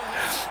late goal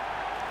here.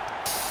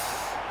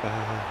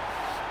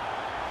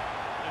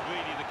 And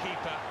really, the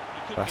keeper, he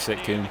couldn't Classic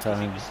get near Kuhn it because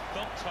he Tyme. was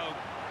thumped home.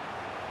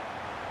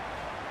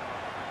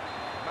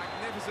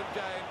 Magnificent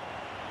game.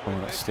 Oh, With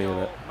let's this steal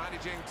goal, it.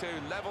 managing to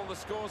level the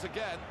scores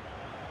again,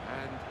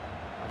 and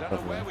I don't know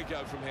Lovely. where we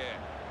go from here.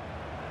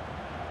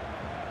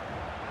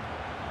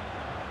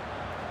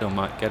 Still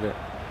might get it.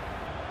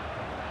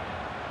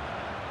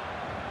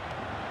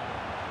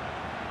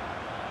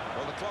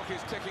 Well, the clock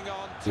is ticking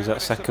on. 2 Use that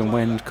minutes to second play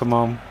wind. left. Come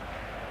on.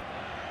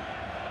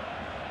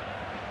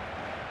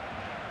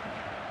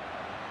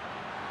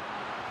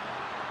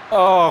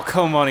 Oh,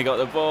 come on. He got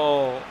the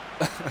ball.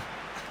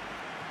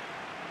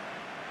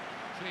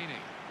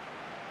 Cleaning.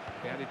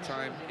 The added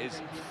time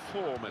is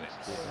 4 minutes.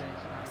 I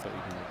thought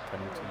you could make a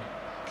penalty.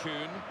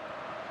 Kuhn.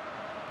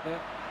 Yeah.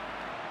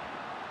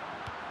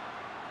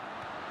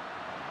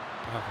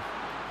 Oh.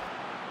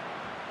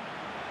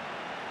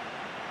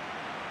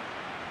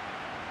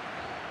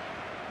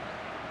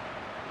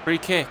 Free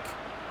kick.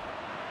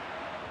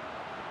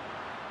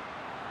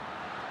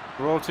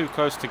 We're all too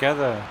close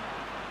together.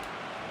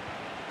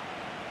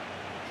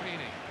 Cleaning.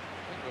 I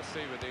think we'll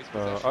see with these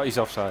Oh, possessions. he's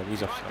offside. He's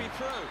He might offside. be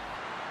through.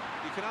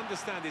 You can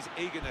understand his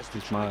eagerness to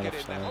He's try and my get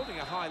in there, offside. holding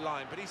a high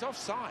line, but he's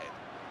offside.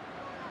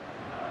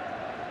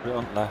 Put it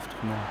on left.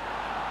 Come on.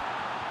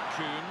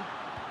 Kuhn.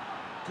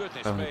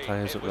 Goodness Only me,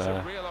 players it up was there.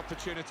 a real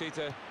opportunity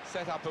to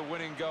set up a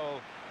winning goal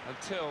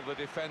until the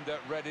defender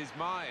read his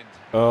mind.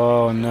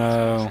 Oh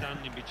no.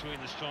 Standing between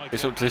the striker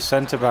It's up to the and-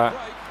 centre back.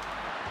 Break.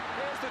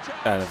 Here's the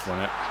chance. Yeah, they've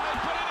won it. And they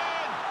put it in.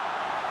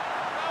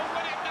 They'll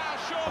win it now,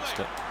 Lost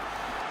surely. it.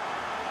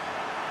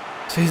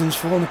 Season's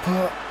falling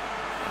apart.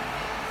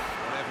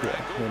 Whatever Yeah,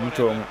 angle, yeah, I'm whatever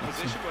drawing it.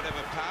 position,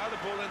 whatever power, the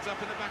ball ends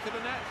up in the back of the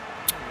net.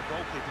 The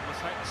goalkeeper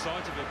must hate the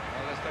sight of it.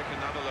 Well, let's take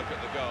another look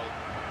at the goal.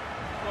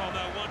 Well,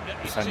 no wonder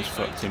his Defence teammates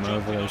fucked him are over.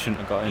 jumping They on shouldn't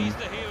him. have got him. He's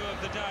the hero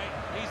of the day.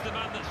 He's the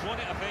man that's won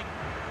it, I think.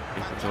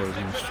 He's always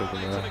in struggle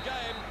Finale to the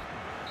there. game.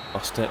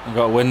 Lost it. We've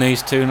got to win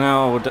these two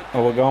now, or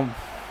we're gone.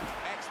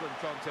 Excellent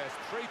contest.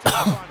 3 to the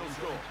final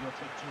score. Your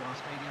trip to our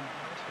stadium.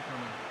 Thanks for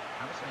coming.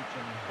 Have a safe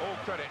journey. All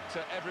credit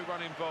to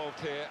everyone involved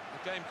here.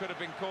 The game could have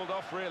been called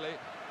off, really.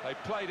 They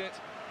played it,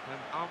 and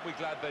aren't we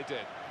glad they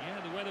did?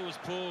 Yeah, the weather was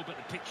poor, but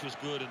the pitch was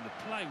good, and the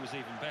play was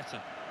even better.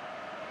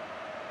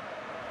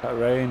 That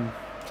rain.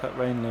 That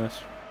rain, Lewis.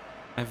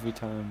 Every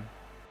time.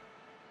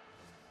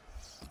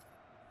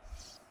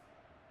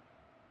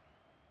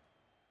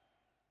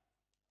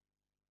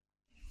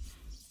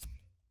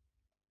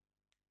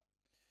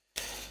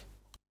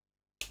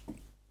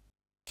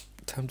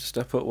 Time to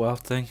step up, Wild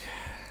Thing.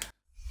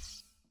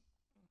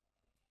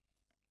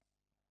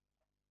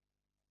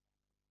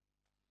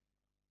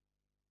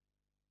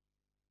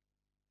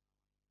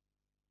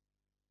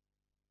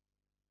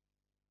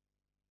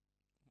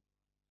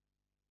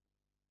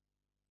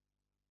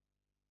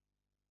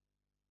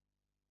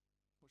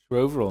 What's your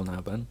overall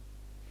now, Ben?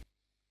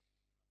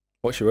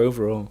 What's your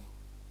overall?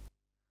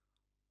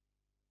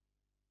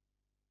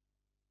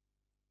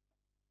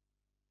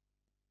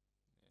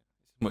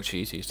 It's much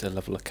easier to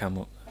level a cam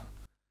up.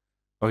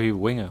 Or are you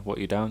winger? What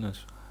are you down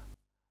as?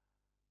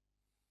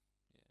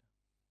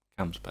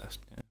 Cam's best,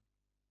 yeah.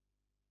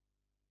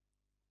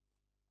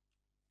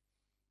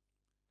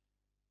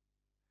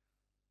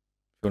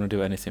 If you want to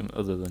do anything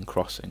other than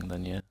crossing,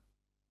 then yeah.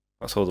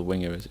 That's all the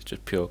winger is, it's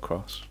just pure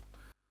cross.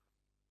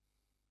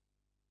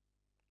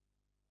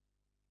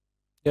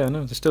 Yeah,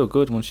 no, they're still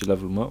good once you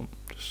level them up.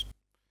 Just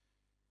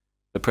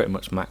they're pretty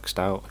much maxed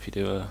out if you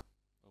do a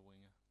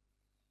winger.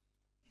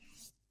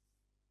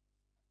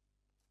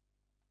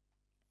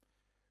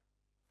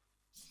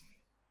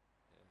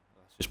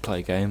 Let's just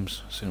play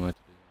games. Same way to do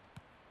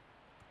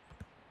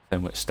that.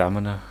 Same with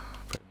stamina.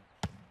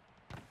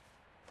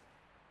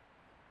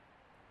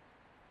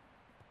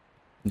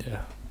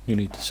 Yeah, you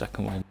need the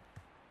second win.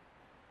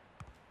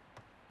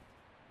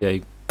 Yeah,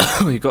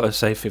 you got to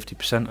save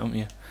 50%, haven't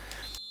you?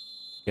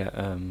 Get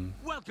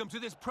Welcome to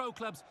this Pro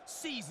Club's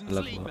Seasons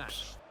level League ups.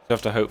 match. You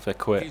have to hope they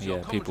quit. Here's your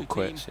Yeah, people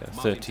commentary quit. team, Yeah,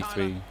 Martin 33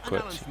 Tyler and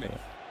quits. Alan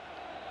Smith.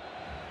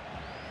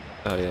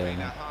 Oh yeah, Been a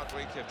yeah. hard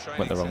week of training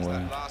Went the wrong since way.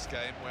 that last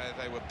game where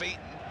they were beaten.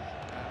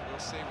 And we'll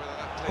see whether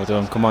that Well plays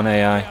done. off Come now. on,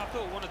 AI. Yeah, I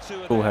thought one or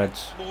two of Full their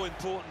heads. more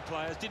important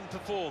players didn't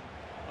perform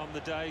on the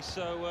day,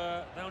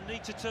 so they'll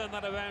need to turn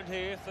that around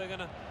here if they're going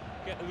to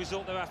get the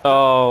result they're after.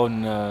 Oh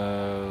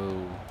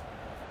no.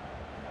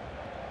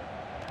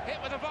 Hit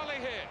with a volley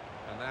here.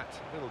 And that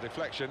little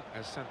deflection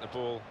has sent the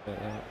ball Yeah,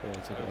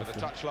 took it over off the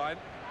you. touchline.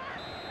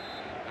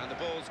 And the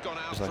ball's gone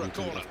out Just for like a you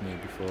took it corner. off me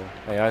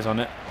before. AI's on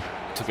it.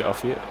 Took it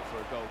off you. Now for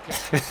a goal kick.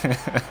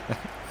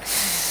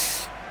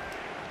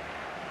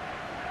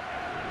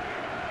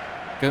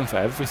 Going for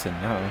everything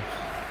now.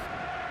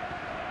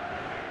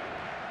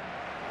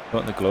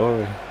 Want the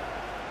glory.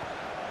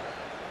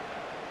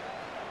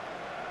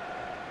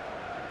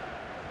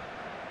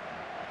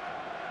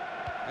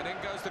 And in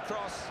goes the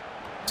cross.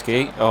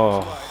 Ski. And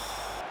Oh,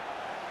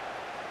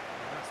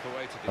 that's the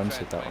way to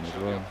fancied defend. that one Make as sure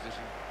the well.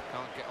 opposition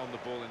can't get on the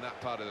ball in that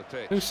part of the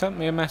pitch. who sent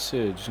me a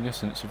message?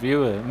 Listen, it's a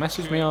viewer.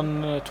 Message me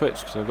on Twitch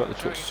because I've got the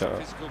Showing Twitch some chat.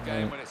 physical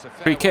game when it's a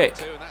fair Free one kick.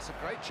 too, and that's a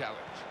great challenge.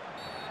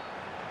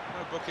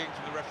 No booking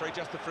from the referee,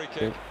 just a free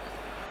kick. Yep.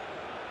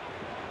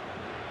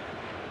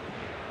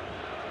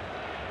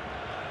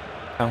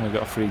 And we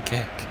got a free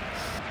kick.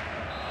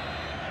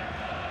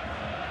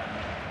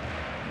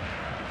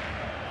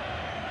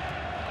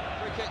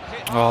 Free kick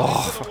hit Oh,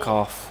 hard into the fuck wall.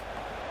 off.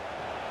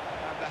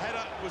 And the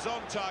header was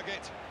on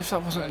target. If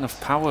that wasn't enough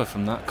power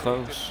from that It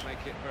close. didn't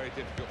make it very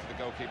difficult for the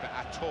goalkeeper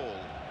at all.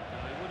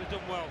 He would have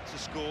done well to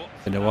score.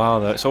 In a while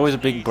though, it's always a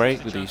Easy big break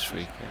to with these chances.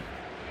 free kicks.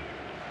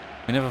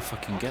 We never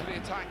fucking Onto get the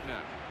them. attack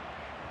now.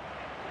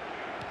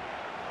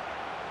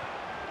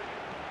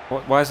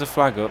 Why is the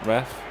flag up,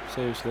 ref?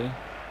 Seriously?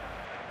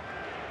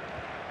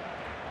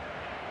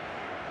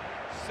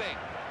 Sing.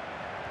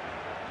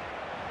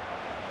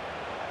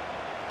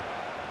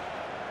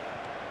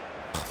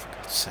 Oh, for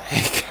God's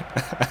sake.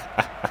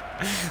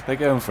 They're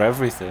going for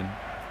everything.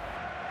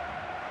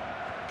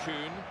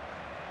 Kuhn.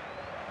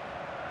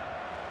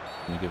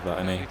 Can you give that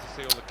any? Need to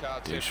see all the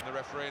cards here Yes. from the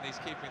referee, and he's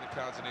keeping the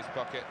cards in his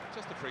pocket.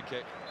 Just a free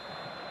kick.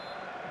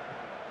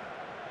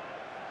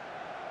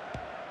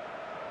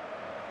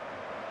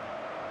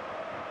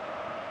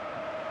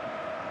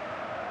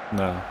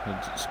 No,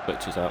 it just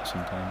glitches out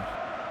sometimes.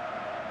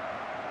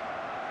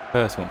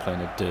 Perth won't play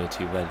in a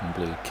dirty red and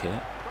blue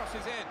kit.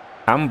 Crosses in.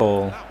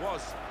 Handball. That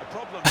was a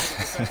problem for the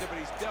defender, but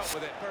he's dealt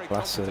with it very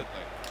That's it.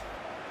 competently.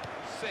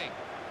 Sing.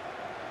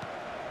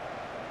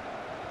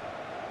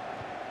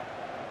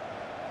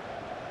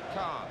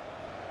 Khan.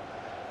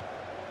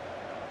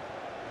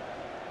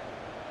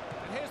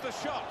 And here's the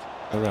shot.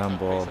 A round Piece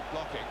ball. of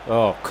blocking.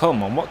 Oh,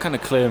 come on, what kind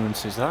of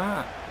clearance is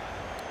that?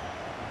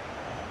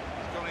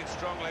 He's gone in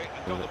strongly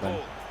and With got it the then.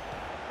 ball.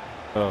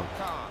 Oh.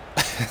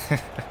 Khan.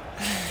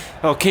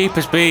 Oh,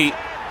 keeper's beat. From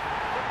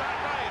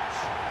that range.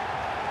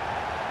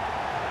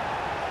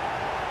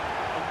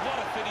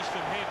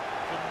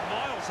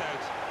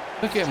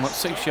 Look at him, what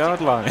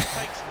 6-yard line?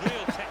 Takes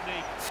real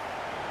technique.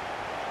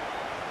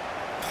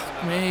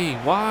 Me,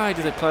 why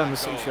do they play on the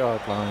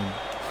 6-yard line?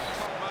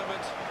 Top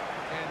moment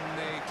in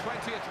the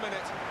 20th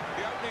minute,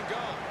 the opening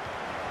goal.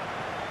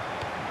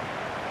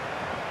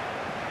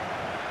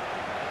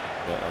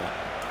 Yeah.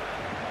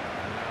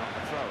 Now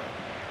the thrower.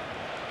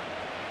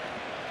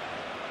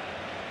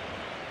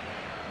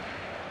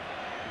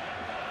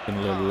 Been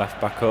a little left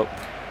back up.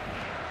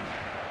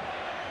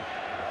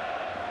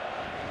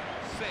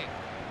 Sing.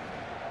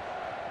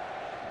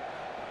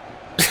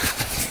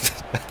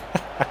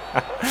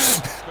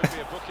 Could be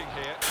a booking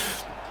here.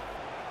 He's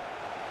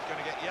going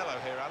to get yellow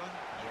here, Alan.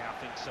 Yeah, I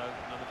think so.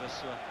 None of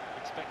us were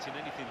expecting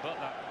anything but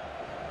that.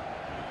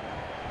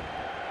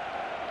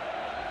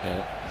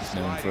 Yeah, he's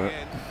known Sliding for in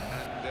it.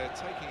 and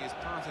taking his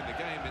part in the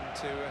game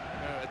into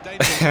a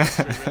dangerous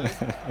entry, really.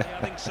 Yeah,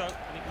 I think so. I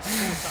think the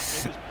fourth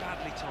tackle was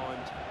badly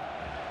timed.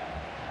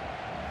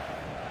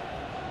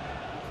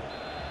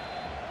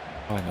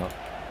 Why not?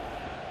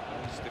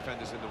 Those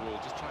defenders in the wall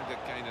just trying to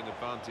gain an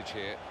advantage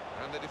here.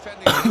 And the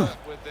defending effort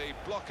with the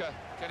blocker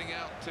getting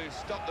out to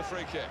stop the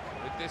free kick.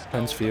 With this goal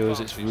Tense viewers,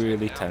 it's advantage,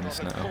 really they've tense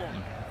got a now.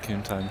 corner.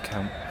 Kuhn Tyme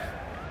camp.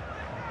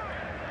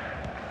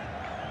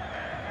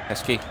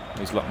 Heskey,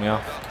 he's locked me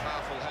off. That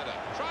powerful header.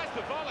 Tries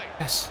the volley.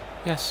 Yes,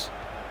 yes.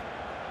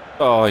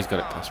 Oh, he's got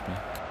it past me.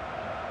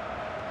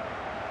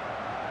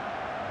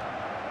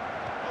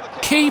 Well,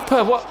 the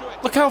Keeper,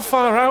 what? Look how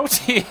far out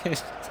he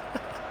is.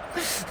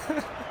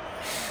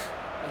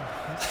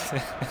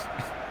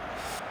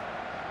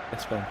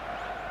 Yes, Ben.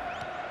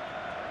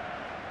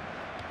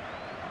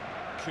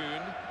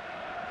 Kuhn.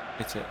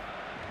 Hit it.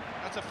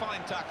 That's a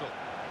fine tackle.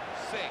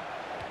 Sing.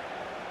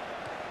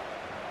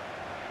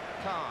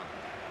 Khan.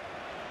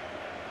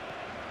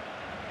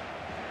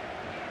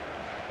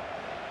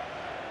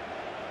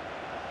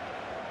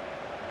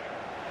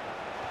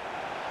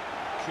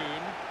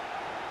 Kuhn.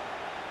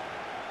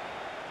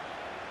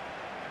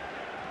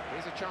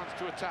 Here's a chance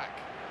to attack.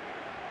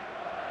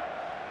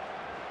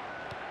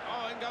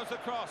 Oh, in goes the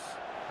cross.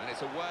 And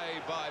it's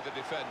away by the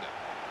defender.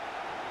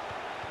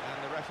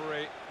 And the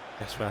referee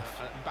Yes,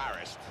 ref.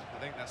 embarrassed. I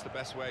think that's the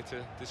best way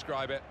to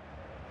describe it.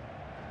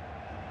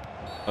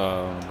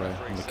 Oh, right.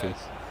 Referee Lucky. says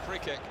free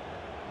kick.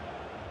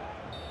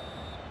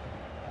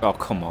 Oh,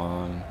 come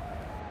on.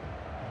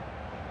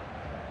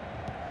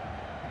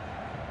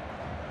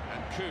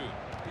 And Kuhn.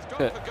 He's gone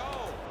Bit. for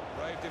goal.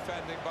 Brave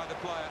defending by the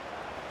player.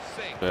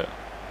 Sing. Bit.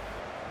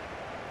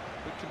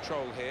 Good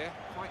control here.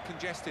 Quite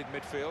congested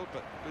midfield,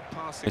 but good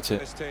passing It's for it.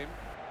 this team.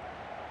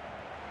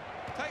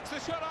 Takes the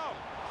shot off.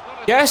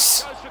 Not a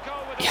Yes! goes for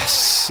goal with a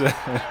Yes! volley.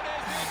 There it is,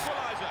 the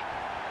equaliser.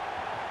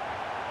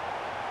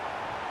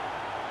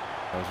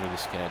 I was really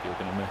scared you were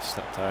going to miss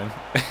that time.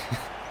 That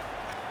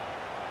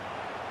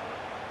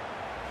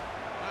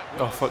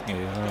Oh, was fuck you. a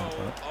Yeah, goal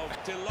but-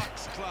 of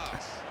deluxe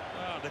class.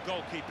 Well, the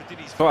goalkeeper did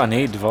his That's what I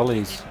need, He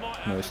volleys. might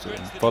have Most of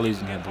regrets them. that he Volleys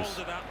and didn't get headers.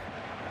 hold of that.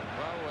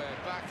 Well,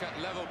 we're back at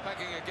level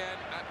pegging again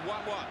at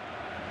 1-1.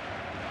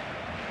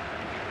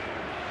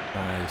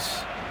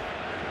 Nice.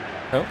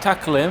 Don't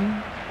tackle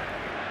him.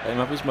 Let him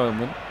have his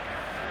moment.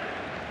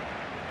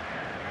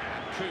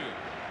 And Kuhn.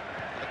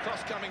 The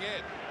cross coming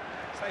in.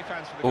 Safe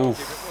hands for the Oof.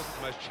 goalkeeper. It wasn't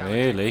the most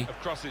challenging Really? of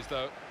crosses,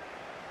 though.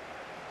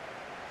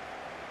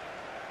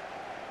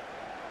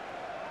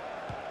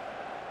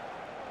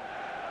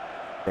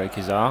 Break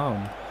his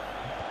arm.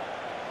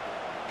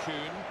 Kuhn.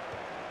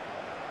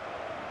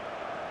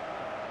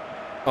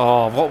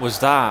 Oh, what was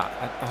that?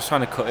 I was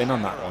trying to cut in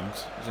on that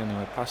once. It was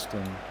anyway past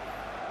him.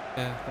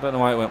 Yeah, I don't know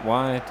why it went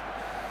wide.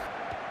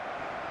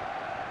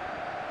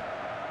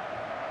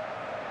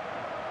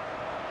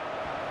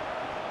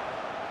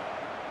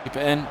 Keep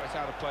it in. Oh, it's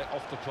out of play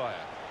off the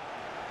player.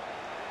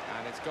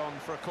 And it's gone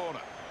for a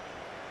corner.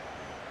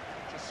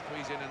 Just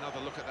squeeze in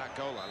another look at that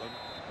goal, Alan.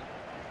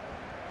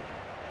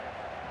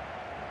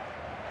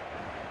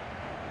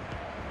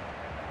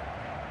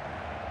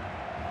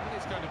 And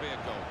it's going to be a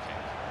goal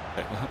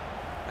kick.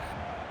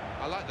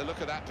 I like the look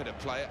of that bit of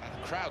play,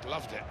 and the crowd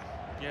loved it.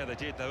 Yeah, they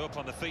did. They were up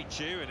on the feet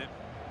cheering it.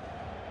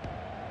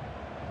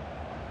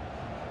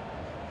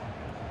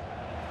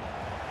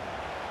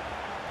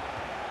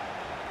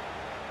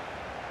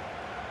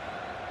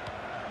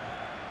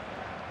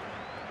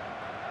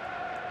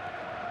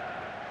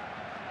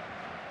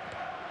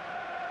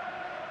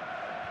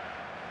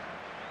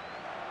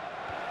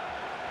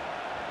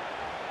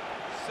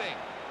 Sing.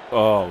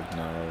 Oh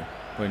no,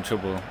 we're in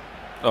trouble.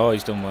 Oh,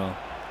 he's done well.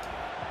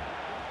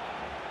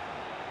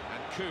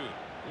 And Kuhn.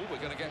 Oh, we're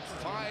going to get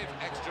 5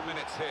 extra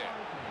minutes here.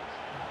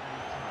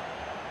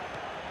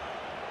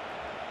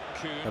 I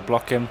Kuhn.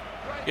 block him.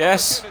 Great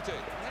Yes. opportunity.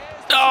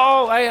 Here's the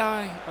Oh,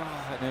 AI.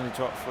 Oh, that nearly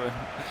dropped for him.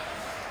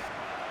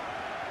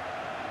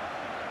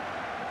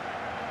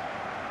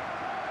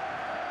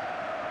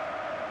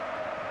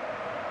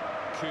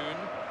 Kuhn.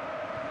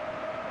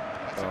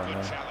 That's Oh, a good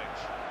no. challenge.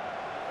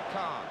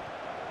 Khan.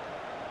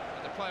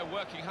 And the player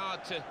working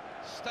hard to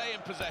stay in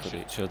At possession.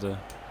 each other.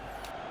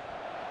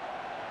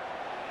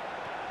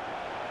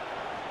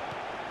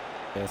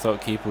 Yeah, I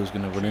thought keeper was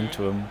going to run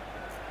into him.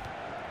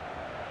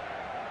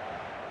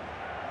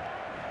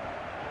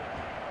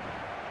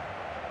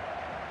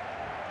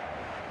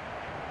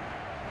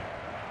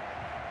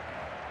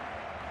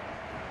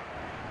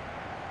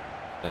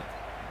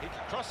 He can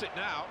cross it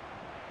now.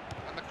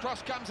 And the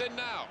cross comes in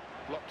now.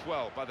 Blocked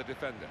well by the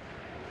defender.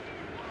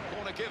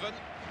 Corner given.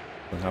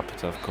 I'm happy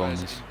to have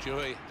corners.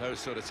 Enjoy those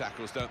sort of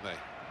tackles, don't they?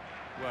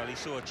 Well, he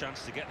saw a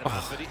chance to get them,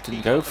 but he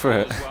didn't go for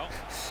it. Well,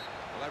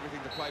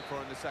 everything to play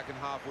for in the second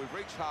half. We've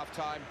reached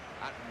half-time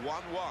at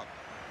 1-1.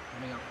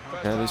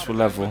 Yeah, this will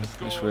level.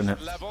 This will win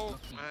it. Level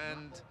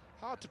and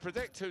hard to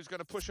predict who's going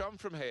to push on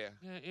from here.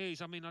 Yeah, it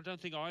is. I mean, I don't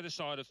think either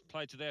side have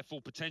played to their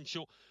full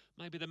potential.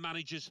 Maybe the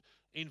manager's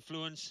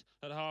influence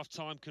at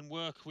half-time can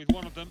work with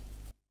one of them.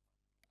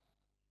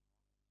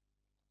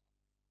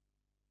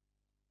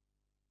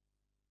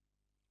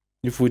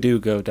 If we do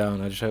go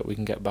down, I just hope we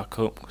can get back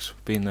up, because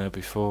we've been there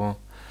before.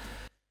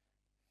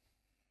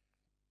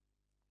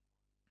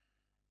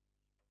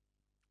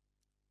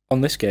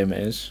 On this game it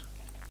is.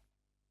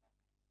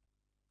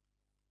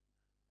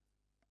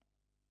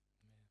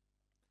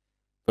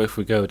 But if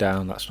we go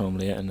down, that's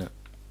normally it, isn't it?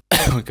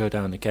 We go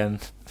down again.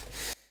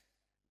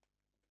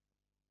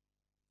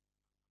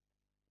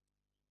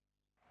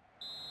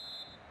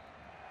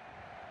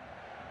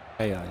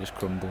 Hey, I just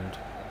crumbled.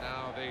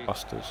 Now the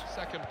Busters.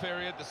 second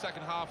period, the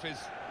second half is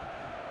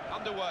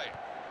underway.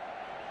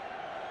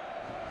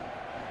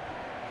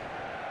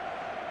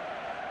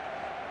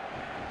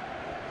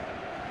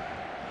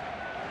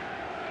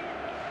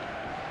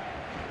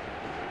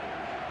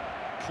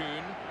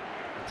 Kuhn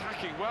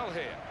attacking well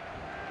here.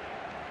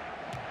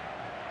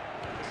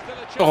 Still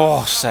a chance.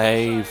 Oh,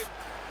 save.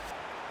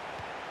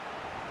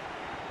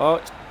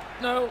 Oh,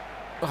 no.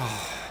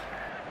 Oh.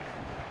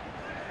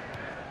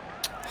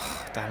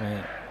 Damn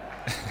it.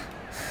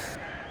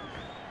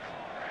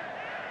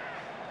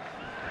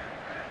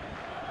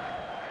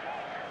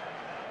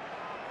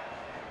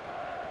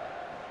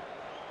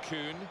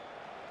 Kuhn.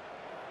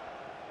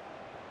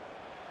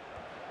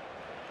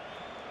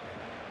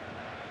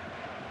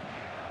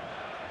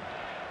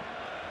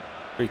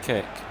 Free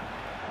kick.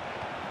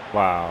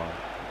 Wow.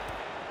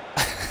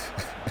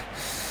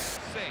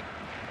 Singh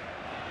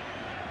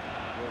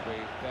will be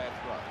their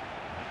throw.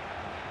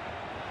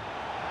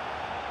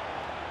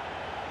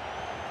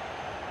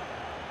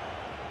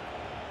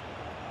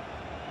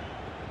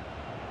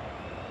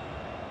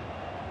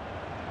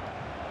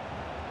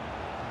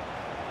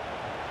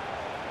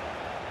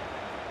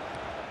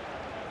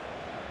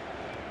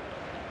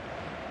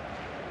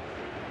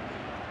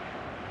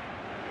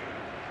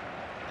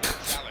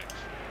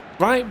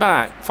 Right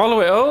back.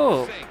 Follow it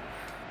up.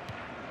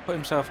 Put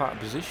himself out of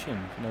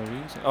position for no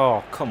reason.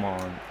 Oh, come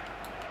on. And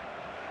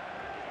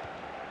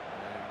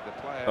the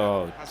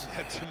player hasn't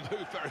had to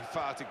move very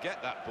far to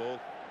get that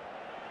ball.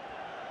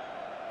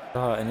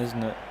 Starting,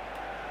 isn't it?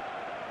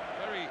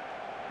 Very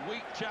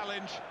weak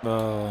challenge.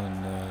 Oh,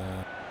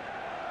 no.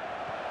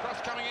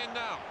 Cross coming in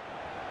now.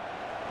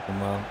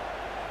 Come on.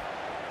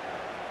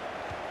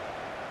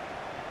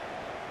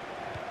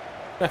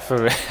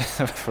 Referee.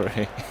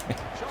 Referee.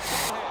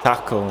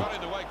 Tackle. Got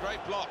in the way,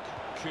 great block.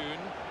 Kuhn.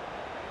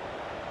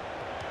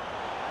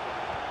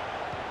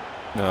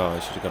 No,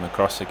 he should have gone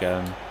across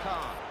again.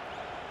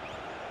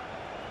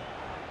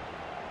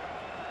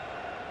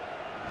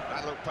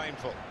 That looked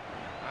painful.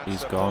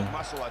 He's gone.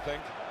 Muscle, I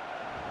think.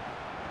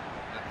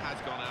 That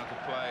has gone out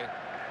of play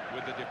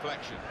with the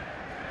deflection.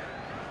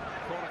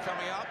 Corner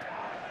coming up.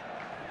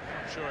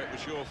 I'm sure it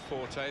was your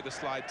forte, the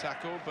slide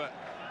tackle, but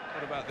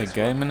what about this? Big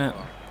game, innit?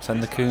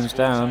 Send the Coons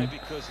down.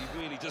 Because he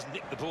really does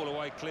nick the ball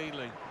away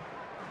cleanly.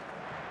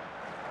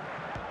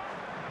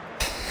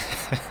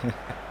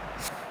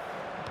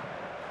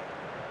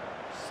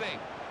 Singh.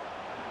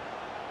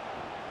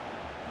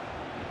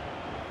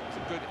 It's a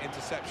good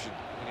interception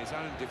in his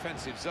own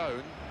defensive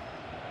zone.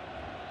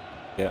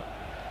 Yeah.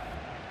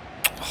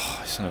 Oh,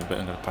 it's another bit.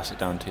 I'm going to pass it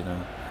down to you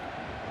now.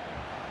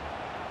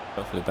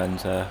 Hopefully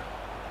Ben's there.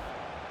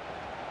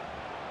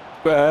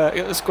 Square,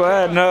 get the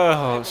square.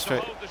 No,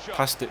 straight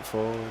past it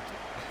forward.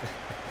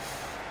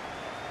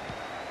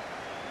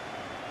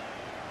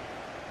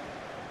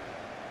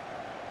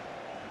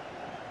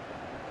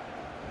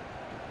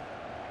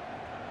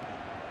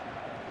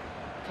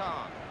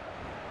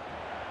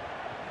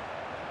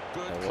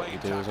 What you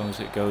do as long as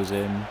it goes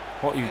in.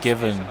 What are you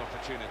given?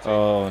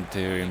 Oh,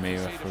 dearie me,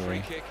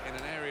 referee.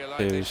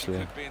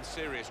 Seriously.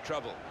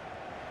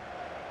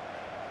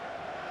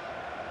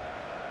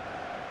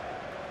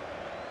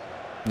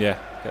 Yeah,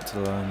 get to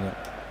the line. Look.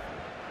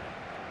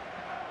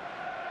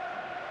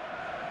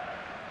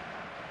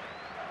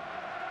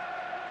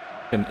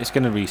 It's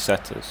going to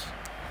reset us.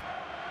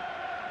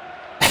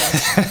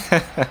 Here's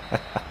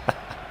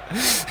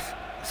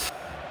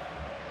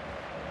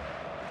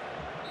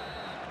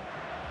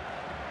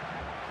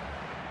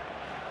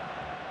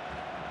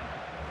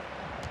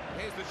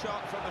the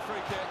shot from the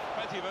free kick.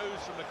 Plenty of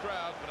ooze from the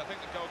crowd, but I think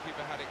the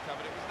goalkeeper had it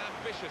covered. It was an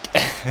ambitious.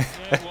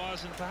 Yeah, it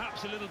was, and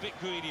perhaps a little bit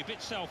greedy, a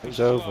bit selfish. It was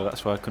over,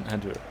 that's why I couldn't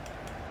header it.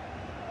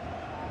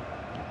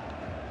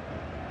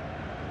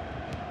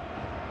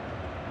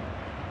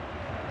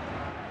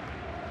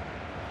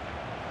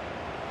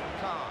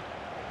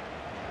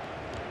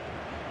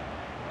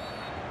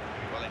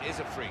 Well, it is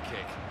a free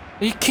kick.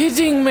 Are you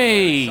kidding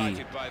me?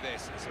 Excited by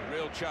this, it's a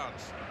real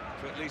chance.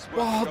 to at least work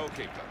the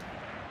goalkeeper.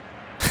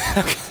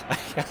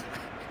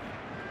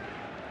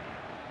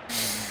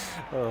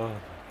 Oh,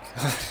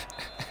 God.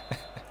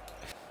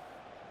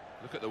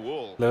 Look at the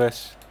wall.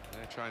 Lewis.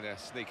 They're trying to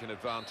sneak an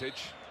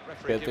advantage.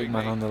 Get big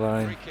man on the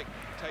line. Free kick,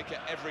 take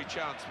every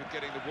chance with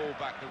getting the ball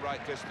back the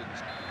right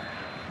distance.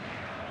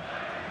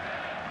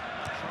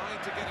 Trying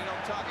to get it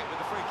on target with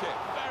the free kick.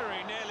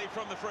 Very nearly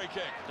from the free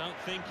kick. Don't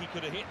think he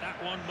could have hit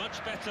that one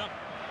much better.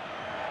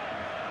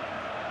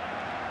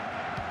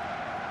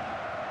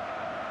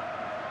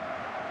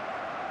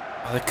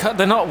 Oh,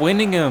 they're not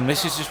winning them.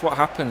 This is just what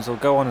happens. They'll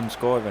go on and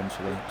score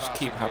eventually. Just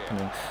keep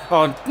happening.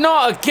 Oh,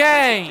 not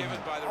again!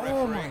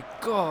 Oh my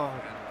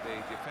God!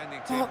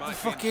 What the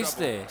fuck is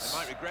this?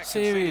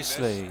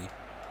 Seriously?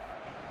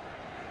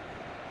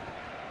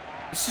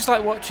 It's just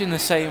like watching the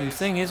same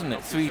thing, isn't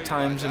it? 3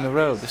 times in a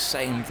row, the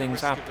same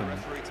things happen. Yeah,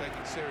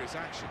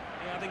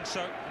 I think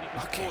so.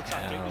 Okay, It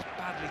was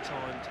badly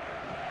timed.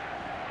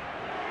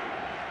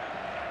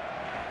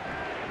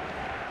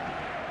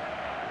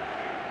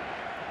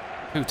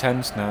 Who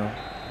tends now?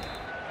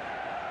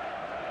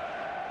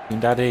 Kuhn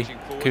Daddy.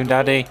 Kuhn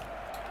Daddy.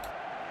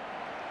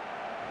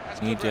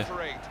 Need you. To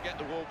get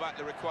the ball back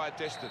the required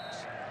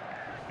distance.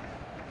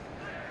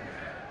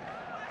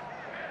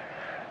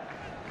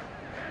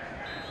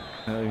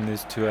 Not even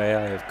these 2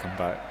 AI have come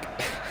back.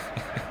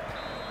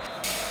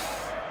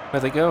 Where are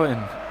they going?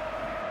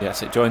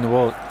 Yes, it joined the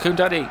wall. Kuhn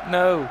Daddy,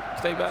 no,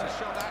 stay back.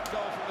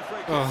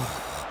 Oh.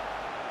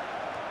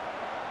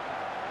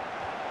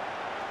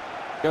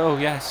 Go,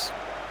 yes.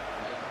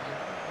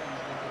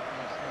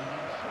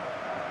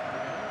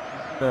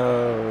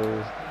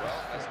 No.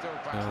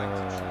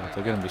 Oh,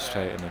 they're going to be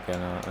straight in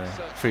again, aren't they?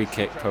 Free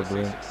kick,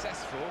 probably.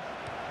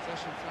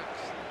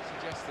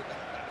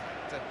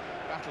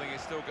 Battling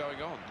is still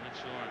going on. That's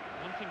right.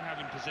 One thing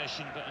having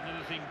possession, but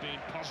another thing being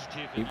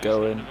positive. Keep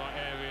going. In the right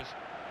areas.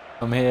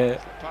 I'm here.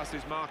 Past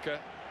his marker.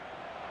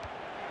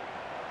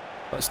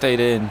 But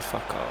stayed in.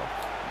 Fuck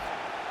off.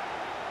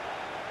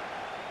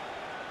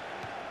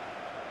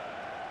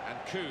 And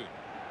Kuhn.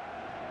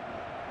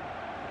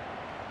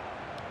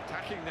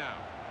 Attacking now.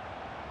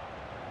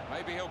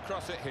 Maybe he'll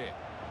cross it here.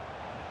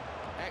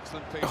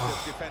 Excellent piece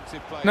of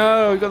defensive play.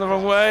 No, he got the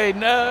wrong way.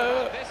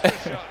 No.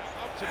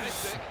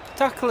 Optimistic.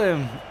 Tackle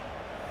him.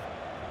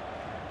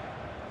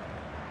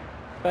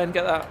 Ben,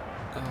 get that.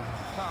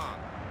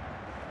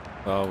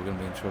 Oh, we're going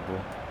to be in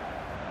trouble.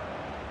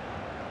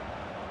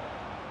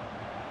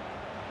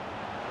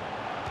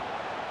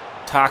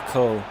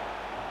 Tackle.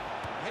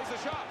 Here's a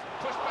shot.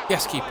 Pushed back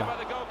Yes, keeper. by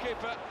the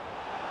goalkeeper.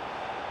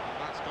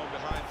 That's gone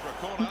behind for a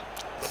corner.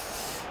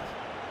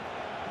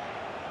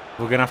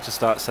 We're going to have to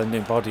start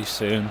sending bodies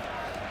soon.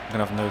 We're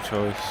going to have no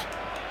choice.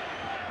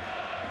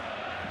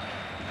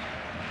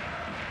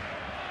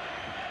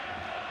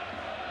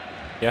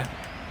 Yeah?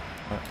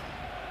 Right.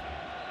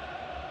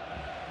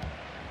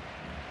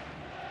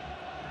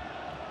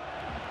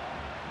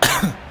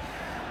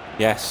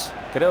 Yes.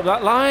 Get it up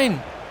that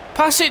line.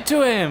 Pass it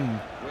to him.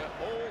 We're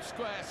all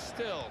square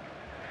still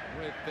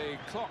with the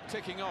clock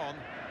ticking on.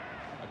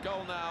 A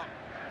goal now,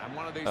 and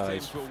one of these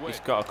teams will win. He's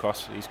got a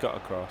cross. He's got a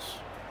cross.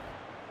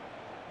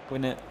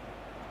 Win it.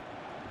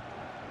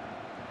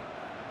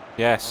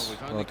 Yes. Well,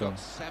 we've only got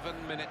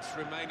 7 minutes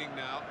remaining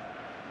now.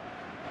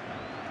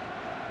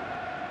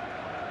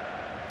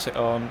 Sit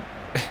on.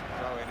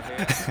 Throw in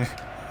here.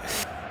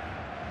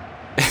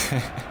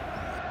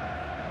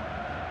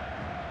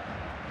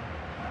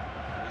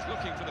 He's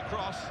looking for the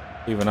cross.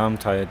 Even I'm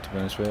tired, to be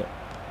honest with it.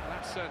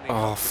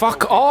 Oh,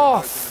 fuck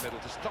off!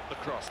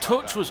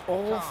 Touch was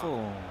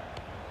awful.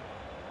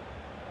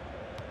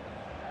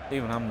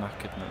 Even I'm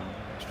knackered now.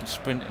 He's been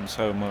sprinting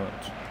so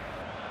much.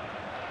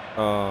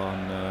 Oh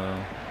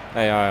no.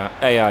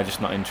 AI just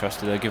not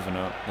interested. They're giving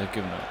up. They're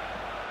giving up.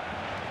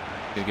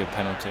 Gonna give a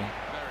penalty.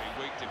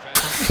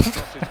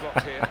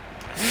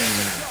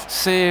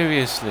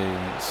 Seriously,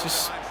 it's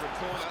just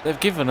they've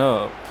given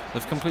up.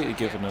 They've completely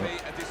given up.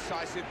 A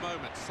decisive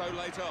moment so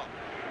late on.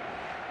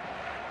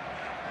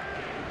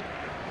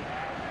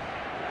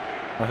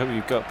 I hope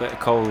you've got a bit of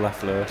coal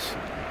left, Lewis.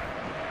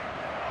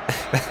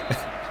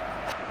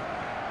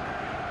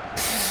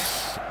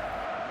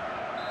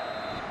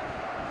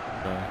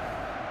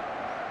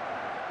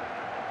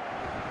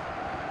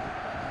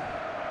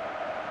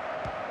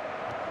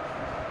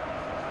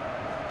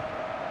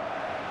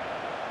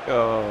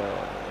 Oh,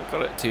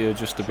 got it to you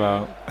just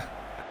about.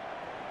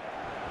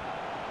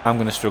 I'm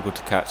going to struggle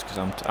to catch because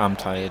I'm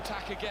tired.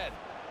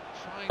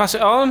 Pass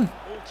it on.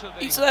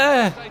 He's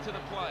there.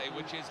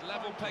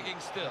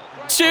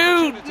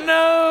 Shoot!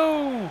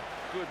 No.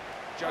 Good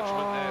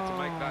judgment there to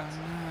make that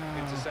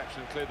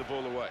interception, clear the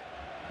ball away.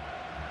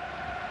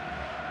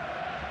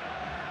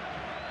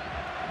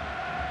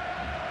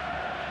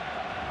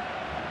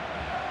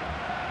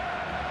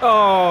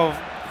 Oh,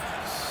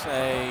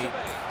 say.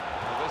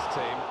 Well, this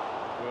team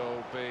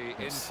will be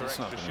in for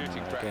extra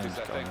shooting practice, I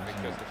think,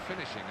 because the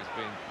finishing has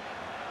been.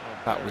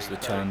 That was the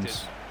chance.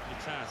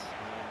 It has,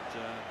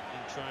 and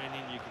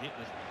training. You can hit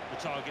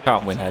the target.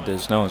 Can't win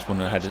headers. No one's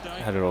won a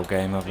header all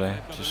game, have they?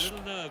 Got Just a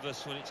little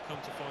nervous when it's come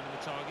to finding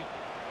the target.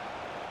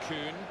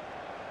 Kuhn.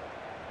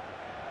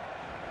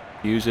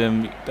 use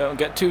him. Don't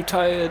get too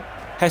tired.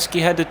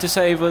 Heskey headed to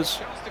save us.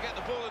 Chance to get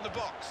the ball in the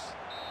box.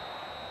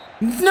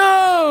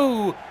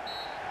 No!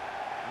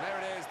 And there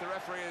it is. The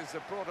referee has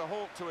brought a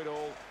halt to it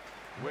all,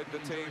 with the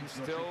team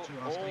still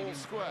all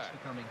square.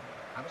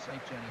 Have a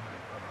safe journey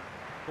home. Bye-bye.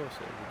 Of course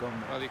it would have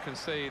gone. Well, you can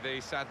see the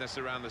sadness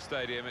around the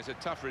stadium. It's a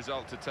tough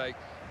result to take.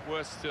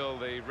 Worse still,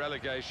 the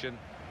relegation,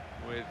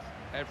 with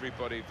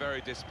everybody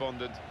very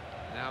despondent.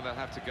 Now they'll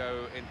have to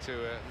go into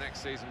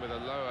next season with a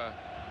lower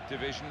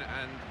division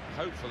and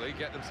hopefully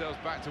get themselves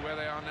back to where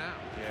they are now.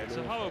 Yeah, it's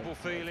a horrible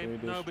feeling.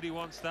 Nobody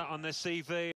wants that on their CV.